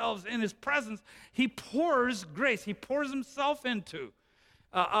themselves in his presence, he pours grace. He pours himself into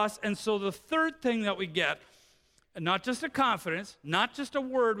us. And so the third thing that we get, not just a confidence, not just a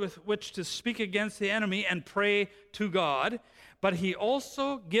word with which to speak against the enemy and pray to God, but he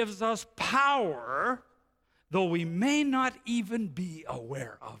also gives us power, though we may not even be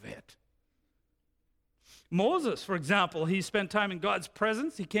aware of it. Moses, for example, he spent time in God's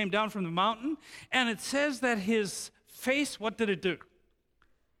presence. He came down from the mountain, and it says that his face, what did it do?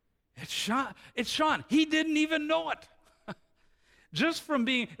 It shone. He didn't even know it. Just from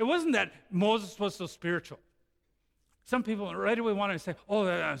being, it wasn't that Moses was so spiritual. Some people right away wanted to say, oh,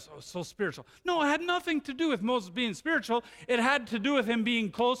 that's so spiritual. No, it had nothing to do with Moses being spiritual. It had to do with him being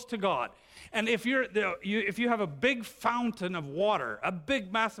close to God. And if you have a big fountain of water, a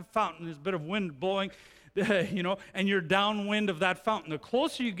big, massive fountain, there's a bit of wind blowing, and you're downwind of that fountain, the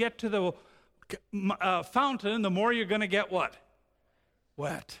closer you get to the fountain, the more you're going to get what?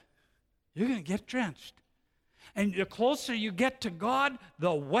 Wet. You're going to get drenched. And the closer you get to God,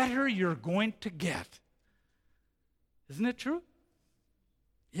 the wetter you're going to get. Isn't it true?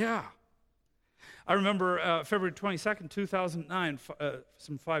 Yeah. I remember February 22nd, 2009,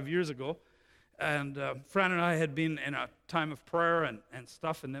 some 5 years ago, and Fran and I had been in a time of prayer and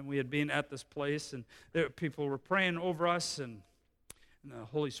stuff, and then we had been at this place, and people were praying over us, and the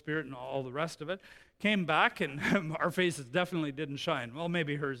Holy Spirit and all the rest of it. Came back, and our faces definitely didn't shine. Well,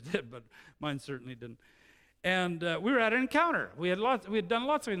 maybe hers did, but mine certainly didn't. And we were at an encounter. We had done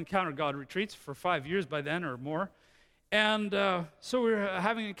lots of Encounter God retreats for 5 years by then or more. And so we were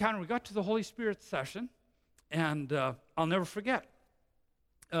having an encounter. We got to the Holy Spirit session, and I'll never forget.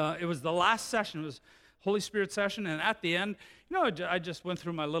 It was the last session. It was Holy Spirit session, and at the end, I just went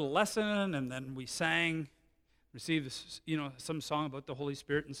through my little lesson, and then we sang, received, some song about the Holy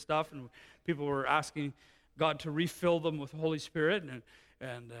Spirit and stuff, and people were asking God to refill them with the Holy Spirit, and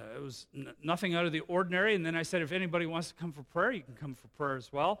it was nothing out of the ordinary. And then I said, if anybody wants to come for prayer, you can come for prayer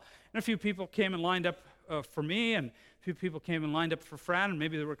as well. And a few people came and lined up for me, and a few people came and lined up for Fran, and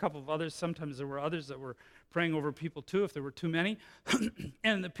maybe there were a couple of others. Sometimes there were others that were praying over people too, if there were too many.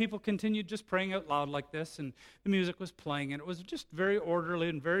 And the people continued just praying out loud like this, and the music was playing, and it was just very orderly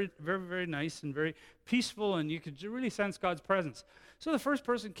and very, very, very nice and very peaceful, and you could really sense God's presence. So the first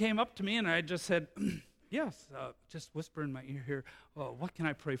person came up to me, and I just said, yes, just whisper in my ear here, what can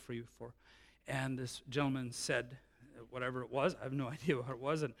I pray for you for? And this gentleman said, whatever it was. I have no idea what it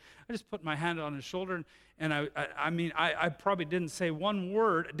was. And I just put my hand on his shoulder, and I probably didn't say one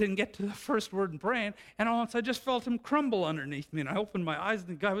word, didn't get to the first word in praying, and all once I just felt him crumble underneath me, and I opened my eyes, and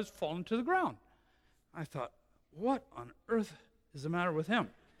the guy was falling to the ground. I thought, what on earth is the matter with him?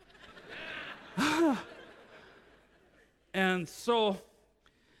 And so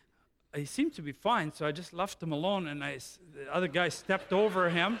he seemed to be fine, so I just left him alone, and the other guy stepped over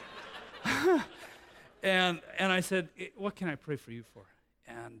him. and I said, what can I pray for you for?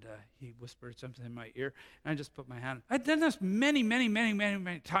 And he whispered something in my ear, and I just put my hand. I'd done this many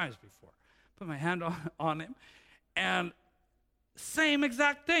times before. Put my hand on him, and same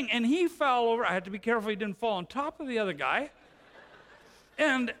exact thing. And he fell over. I had to be careful he didn't fall on top of the other guy.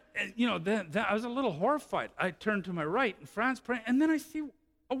 And then I was a little horrified. I turned to my right, and Fran's praying, and then I see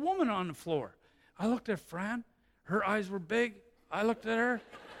a woman on the floor. I looked at Fran. Her eyes were big. I looked at her.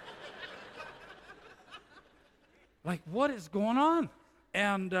 Like, what is going on?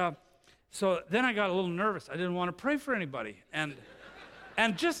 And so then I got a little nervous. I didn't want to pray for anybody. And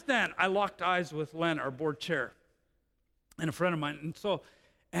just then, I locked eyes with Len, our board chair, and a friend of mine.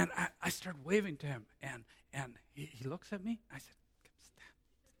 And I started waving to him. And he looks at me. I said,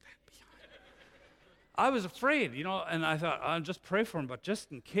 stand behind. I was afraid, and I thought, I'll just pray for him, but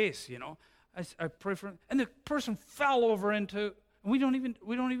just in case, I pray for him. And the person fell over into, and we don't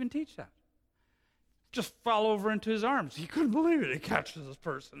even teach that. Just fell over into his arms. He couldn't believe it. He catches this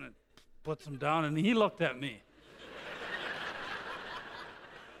person and puts him down, and he looked at me.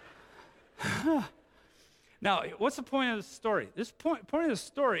 Now, what's the point of the story? This point of the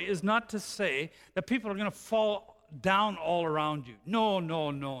story is not to say that people are going to fall down all around you. No.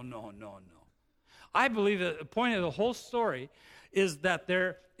 I believe that the point of the whole story is that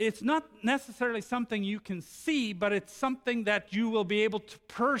it's not necessarily something you can see, but it's something that you will be able to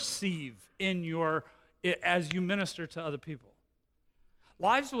perceive as you minister to other people.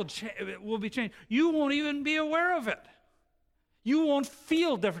 Lives will be changed. You won't even be aware of it. You won't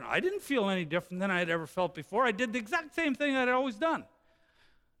feel different. I didn't feel any different than I had ever felt before. I did the exact same thing I'd always done.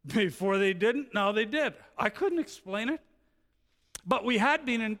 Before they didn't, now they did. I couldn't explain it. But we had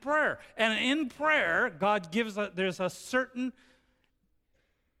been in prayer. And in prayer, God there's a certain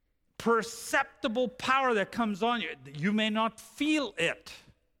perceptible power that comes on you. You may not feel it.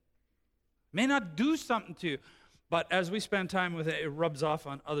 May not do something to you. But as we spend time with it, it rubs off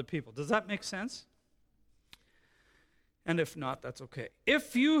on other people. Does that make sense? And if not, that's okay.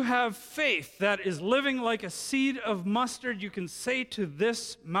 If you have faith that is living like a seed of mustard, you can say to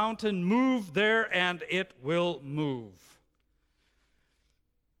this mountain, move there, and it will move.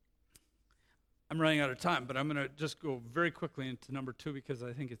 I'm running out of time, but I'm going to just go very quickly into number 2 because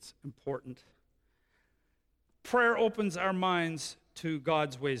I think it's important. Prayer opens our minds to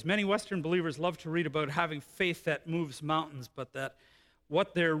God's ways. Many Western believers love to read about having faith that moves mountains, but that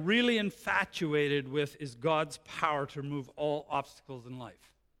what they're really infatuated with is God's power to remove all obstacles in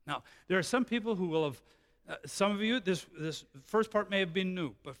life. Now, there are some people who will have, some of you, this first part may have been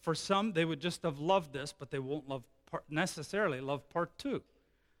new, but for some, they would just have loved this, but they won't necessarily love part 2.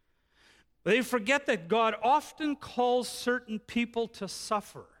 They forget that God often calls certain people to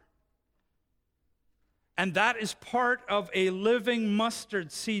suffer. And that is part of a living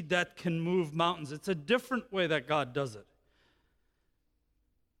mustard seed that can move mountains. It's a different way that God does it.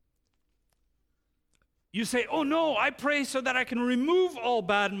 You say, oh no, I pray so that I can remove all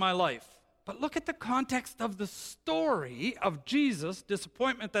bad in my life. But look at the context of the story of Jesus'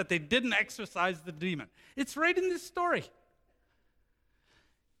 disappointment that they didn't exorcise the demon. It's right in this story.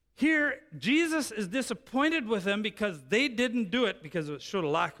 Here, Jesus is disappointed with them because they didn't do it because it showed a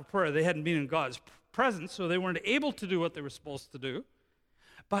lack of prayer. They hadn't been in God's presence, so they weren't able to do what they were supposed to do.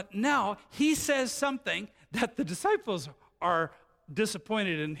 But now he says something that the disciples are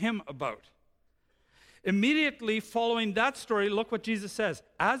disappointed in him about. Immediately following that story, look what Jesus says.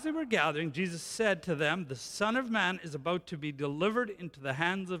 As they were gathering, Jesus said to them, the Son of Man is about to be delivered into the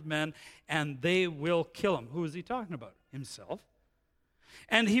hands of men, and they will kill him. Who is he talking about? Himself.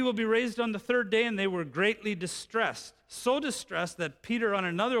 And he will be raised on the third day, and they were greatly distressed. So distressed that Peter, on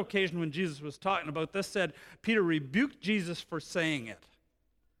another occasion when Jesus was talking about this, said, Peter rebuked Jesus for saying it.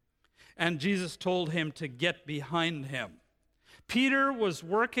 And Jesus told him to get behind him. Peter was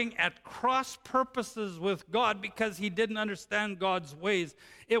working at cross purposes with God because he didn't understand God's ways.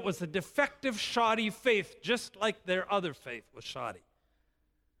 It was a defective, shoddy faith, just like their other faith was shoddy.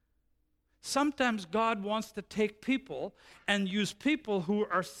 Sometimes God wants to take people and use people who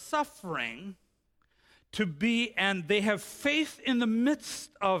are suffering to be, and they have faith in the midst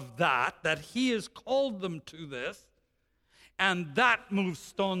of that he has called them to this, and that moves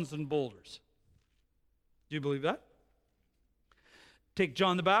stones and boulders. Do you believe that? Take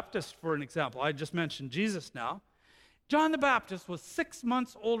John the Baptist for an example. I just mentioned Jesus now. John the Baptist was 6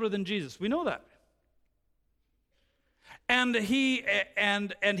 months older than Jesus. We know that. And he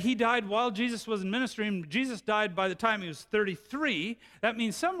died while Jesus was in ministry, and Jesus died by the time he was 33. That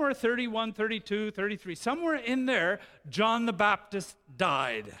means somewhere 31, 32, 33, somewhere in there, John the Baptist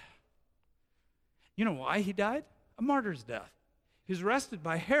died. You know why he died? A martyr's death. He was arrested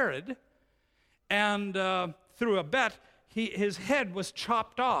by Herod, and through a bet, his head was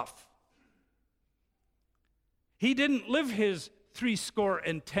chopped off. He didn't live his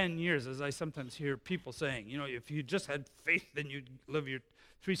 70 years, as I sometimes hear people saying. You know, if you just had faith, then you'd live your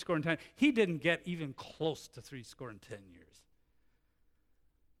 70. He didn't get even close to 70 years.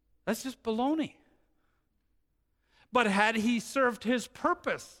 That's just baloney. But had he served his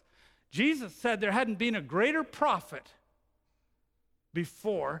purpose, Jesus said there hadn't been a greater prophet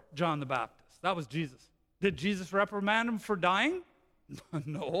before John the Baptist. That was Jesus. Did Jesus reprimand him for dying?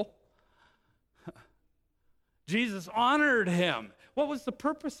 No. Jesus honored him. What was the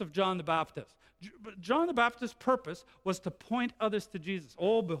purpose of John the Baptist? John the Baptist's purpose was to point others to Jesus.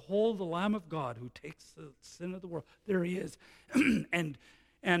 Oh, behold the Lamb of God who takes the sin of the world. There he is.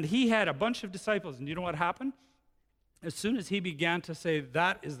 and he had a bunch of disciples. And you know what happened? As soon as he began to say,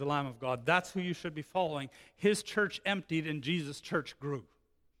 that is the Lamb of God, that's who you should be following, his church emptied and Jesus' church grew.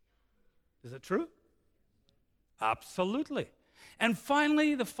 Is it true? Absolutely. And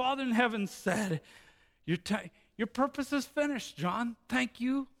finally, the Father in heaven said, your purpose is finished, John. Thank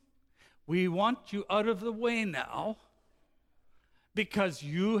you. We want you out of the way now because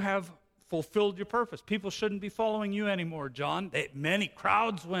you have fulfilled your purpose. People shouldn't be following you anymore, John. Many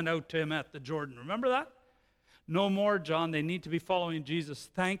crowds went out to him at the Jordan. Remember that? No more, John. They need to be following Jesus.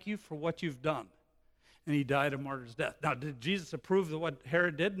 Thank you for what you've done. And he died a martyr's death. Now, did Jesus approve of what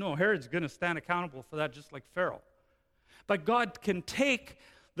Herod did? No, Herod's going to stand accountable for that just like Pharaoh. But God can take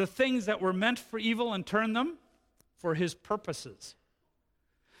the things that were meant for evil and turn them for his purposes.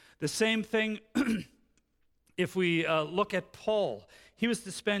 The same thing if we look at Paul. He was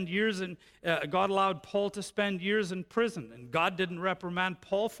to spend years in, God allowed Paul to spend years in prison, and God didn't reprimand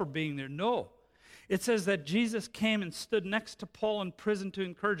Paul for being there. No. It says that Jesus came and stood next to Paul in prison to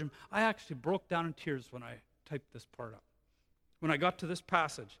encourage him. I actually broke down in tears when I typed this part up. When I got to this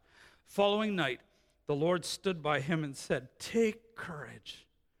passage, following night, the Lord stood by him and said, "Take courage.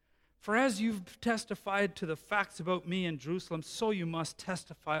 For as you've testified to the facts about me in Jerusalem, so you must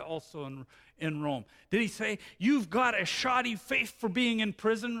testify also in Rome." Did he say, you've got a shoddy faith for being in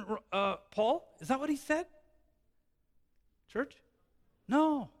prison, Paul? Is that what he said? Church?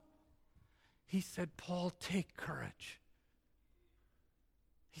 No. He said, Paul, take courage.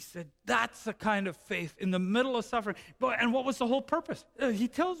 He said, that's the kind of faith in the middle of suffering. And what was the whole purpose? He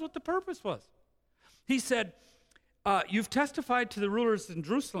tells what the purpose was. He said, you've testified to the rulers in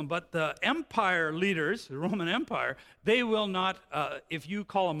Jerusalem, but the empire leaders, the Roman Empire, they will not, if you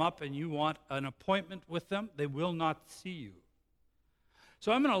call them up and you want an appointment with them, they will not see you.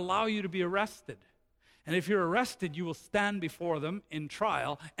 So I'm going to allow you to be arrested. And if you're arrested, you will stand before them in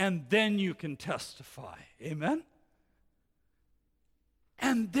trial, and then you can testify. Amen?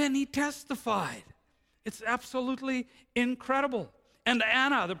 And then he testified. It's absolutely incredible. And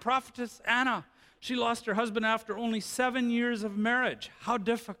Anna, the prophetess Anna, she lost her husband after only 7 years of marriage. How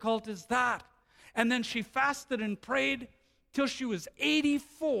difficult is that? And then she fasted and prayed till she was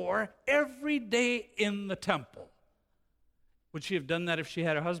 84 every day in the temple. Would she have done that if she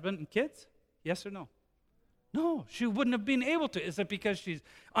had a husband and kids? Yes or no? No, she wouldn't have been able to. Is it because she's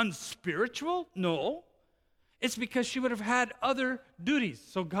unspiritual? No. It's because she would have had other duties.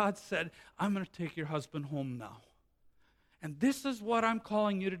 So God said, I'm going to take your husband home now. And this is what I'm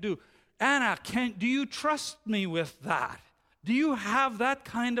calling you to do. Anna, do you trust me with that? Do you have that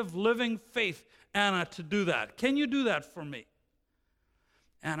kind of living faith, Anna, to do that? Can you do that for me?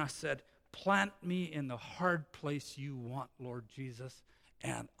 Anna said, plant me in the hard place you want, Lord Jesus,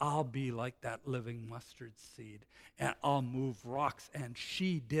 and I'll be like that living mustard seed, and I'll move rocks. And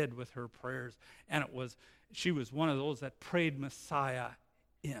she did with her prayers, and she was one of those that prayed Messiah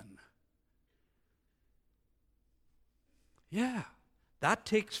in. Yeah. That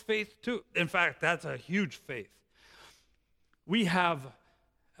takes faith too. In fact, that's a huge faith. We have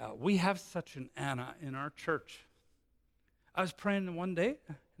such an Anna in our church. I was praying one day,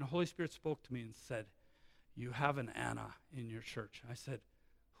 and the Holy Spirit spoke to me and said, you have an Anna in your church. I said,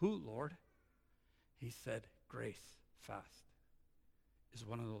 who, Lord? He said, Grace Fast is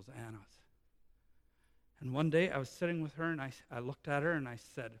one of those Annas. And one day I was sitting with her, and I looked at her and I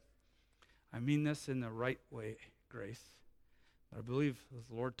said, I mean this in the right way, Grace. But I believe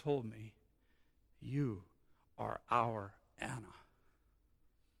the Lord told me, you are our Anna.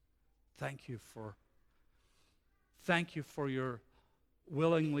 thank you for your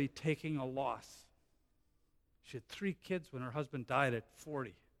willingly taking a loss. She had 3 kids when her husband died at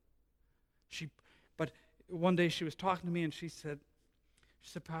 40. But one day she was talking to me and she said,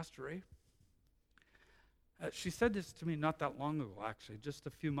 Pastor Ray, she said this to me not that long ago, actually, just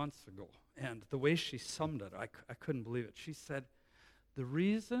a few months ago. And the way she summed it, I couldn't believe it. She said, the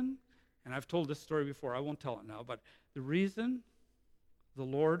reason, and I've told this story before, I won't tell it now, but the reason the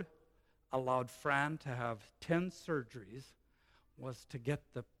Lord allowed Fran to have 10 surgeries was to get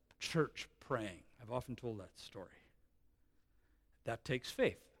the church praying. I've often told that story. That takes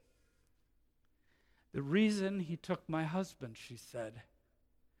faith. The reason he took my husband, she said,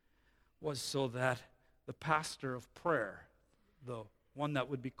 was so that the pastor of prayer, the one that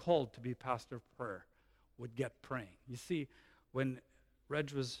would be called to be pastor of prayer, would get praying. You see, when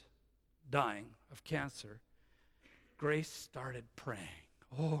Reg was dying of cancer, Grace started praying.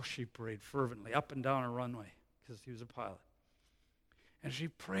 Oh, she prayed fervently up and down a runway because he was a pilot. And she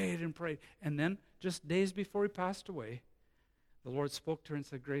prayed and prayed. And then, just days before he passed away, the Lord spoke to her and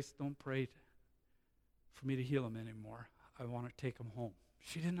said, Grace, don't pray for me to heal him anymore. I want to take him home.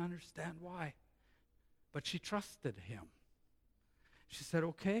 She didn't understand why, but she trusted him. She said,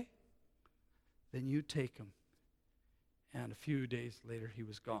 okay, then you take him. And a few days later, he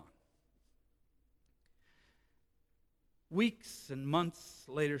was gone. Weeks and months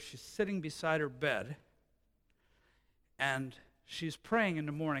later, she's sitting beside her bed, and she's praying in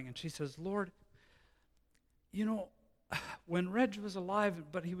the morning, and she says, Lord, you know, when Reg was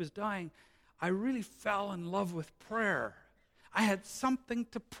alive, but he was dying, I really fell in love with prayer. I had something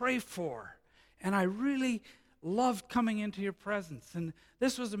to pray for, and I really loved coming into your presence, and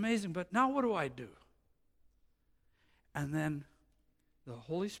this was amazing, but now what do I do? And then the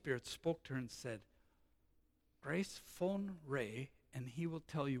Holy Spirit spoke to her and said, Grace, phone Ray, and he will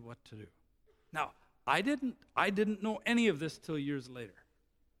tell you what to do. Now, I didn't know any of this till years later.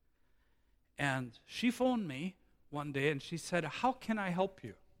 And she phoned me one day, and she said, how can I help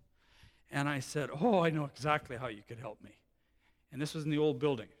you? And I said, oh, I know exactly how you could help me. And this was in the old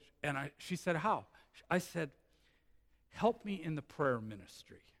building. And she said, how? I said, help me in the prayer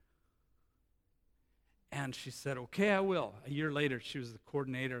ministry. And she said, okay, I will. A year later, she was the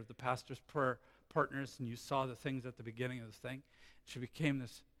coordinator of the pastor's prayer partners, and you saw the things at the beginning of the thing. She became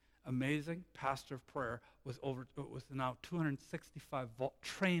this amazing pastor of prayer with now 265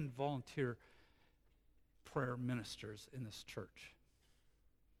 trained volunteer prayer ministers in this church.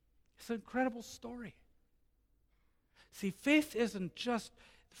 It's an incredible story. See, faith isn't just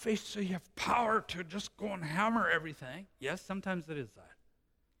faith so you have power to just go and hammer everything. Yes, sometimes it is that.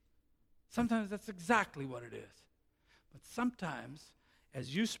 Sometimes that's exactly what it is. But sometimes,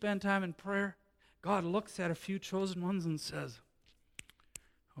 as you spend time in prayer, God looks at a few chosen ones and says,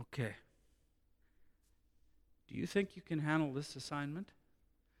 okay, do you think you can handle this assignment?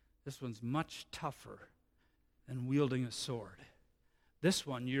 This one's much tougher than wielding a sword. This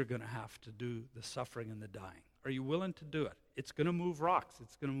one, you're going to have to do the suffering and the dying. Are you willing to do it? It's going to move rocks.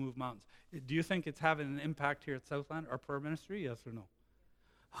 It's going to move mountains. Do you think it's having an impact here at Southland, our prayer ministry? Yes or no?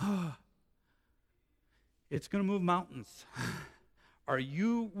 It's going to move mountains. Are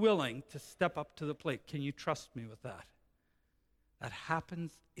you willing to step up to the plate? Can you trust me with that? That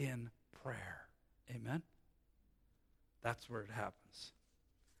happens in prayer. Amen? That's where it happens.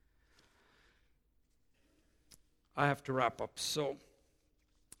 I have to wrap up. So,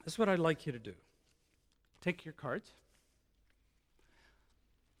 this is what I'd like you to do. Take your cards.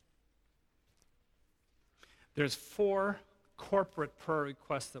 There's 4 corporate prayer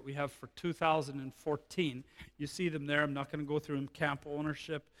requests that we have for 2014. You see them there. I'm not going to go through them. Camp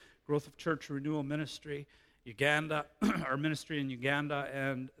ownership, growth of church renewal ministry, Uganda, our ministry in Uganda,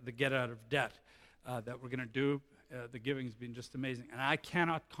 and the get out of debt that we're going to do. The giving has been just amazing. And I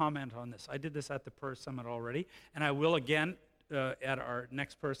cannot comment on this. I did this at the prayer summit already, and I will again at our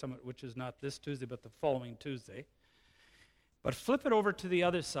next prayer summit, which is not this Tuesday, but the following Tuesday. But flip it over to the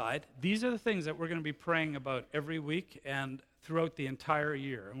other side. These are the things that we're going to be praying about every week and throughout the entire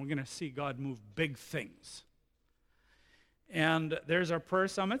year. And we're going to see God move big things. And there's our prayer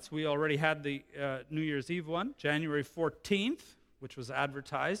summits. We already had the New Year's Eve one, January 14th, which was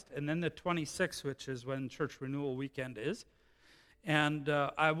advertised, and then the 26th, which is when Church Renewal Weekend is. And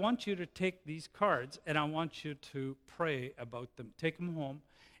I want you to take these cards, and I want you to pray about them. Take them home.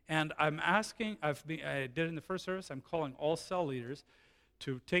 And I'm asking, I did in the first service, I'm calling all cell leaders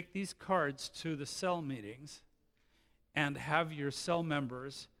to take these cards to the cell meetings and have your cell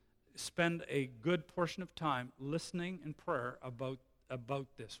members spend a good portion of time listening in prayer about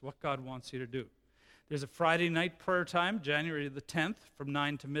this, what God wants you to do. There's a Friday night prayer time, January the 10th, from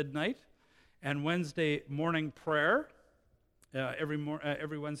 9 to midnight. and Wednesday morning prayer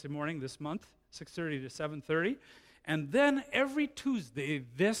every Wednesday morning this month, 6:30 to 7:30. And then every Tuesday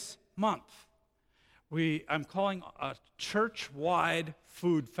this month, I'm calling a church-wide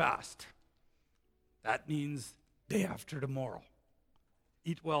food fast. That means day after tomorrow.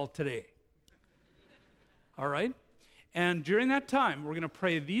 Eat well today. All right? And during that time, we're going to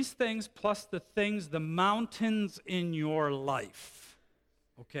pray these things plus the mountains in your life.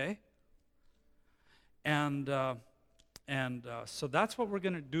 Okay? And so that's what we're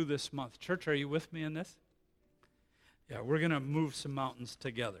going to do this month. Church, are you with me in this? Yeah, we're going to move some mountains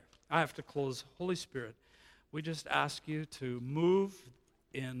together. I have to close. Holy Spirit, we just ask you to move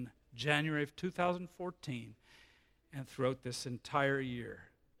in January of 2014 and throughout this entire year.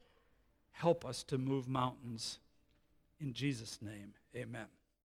 Help us to move mountains. In Jesus' name, amen.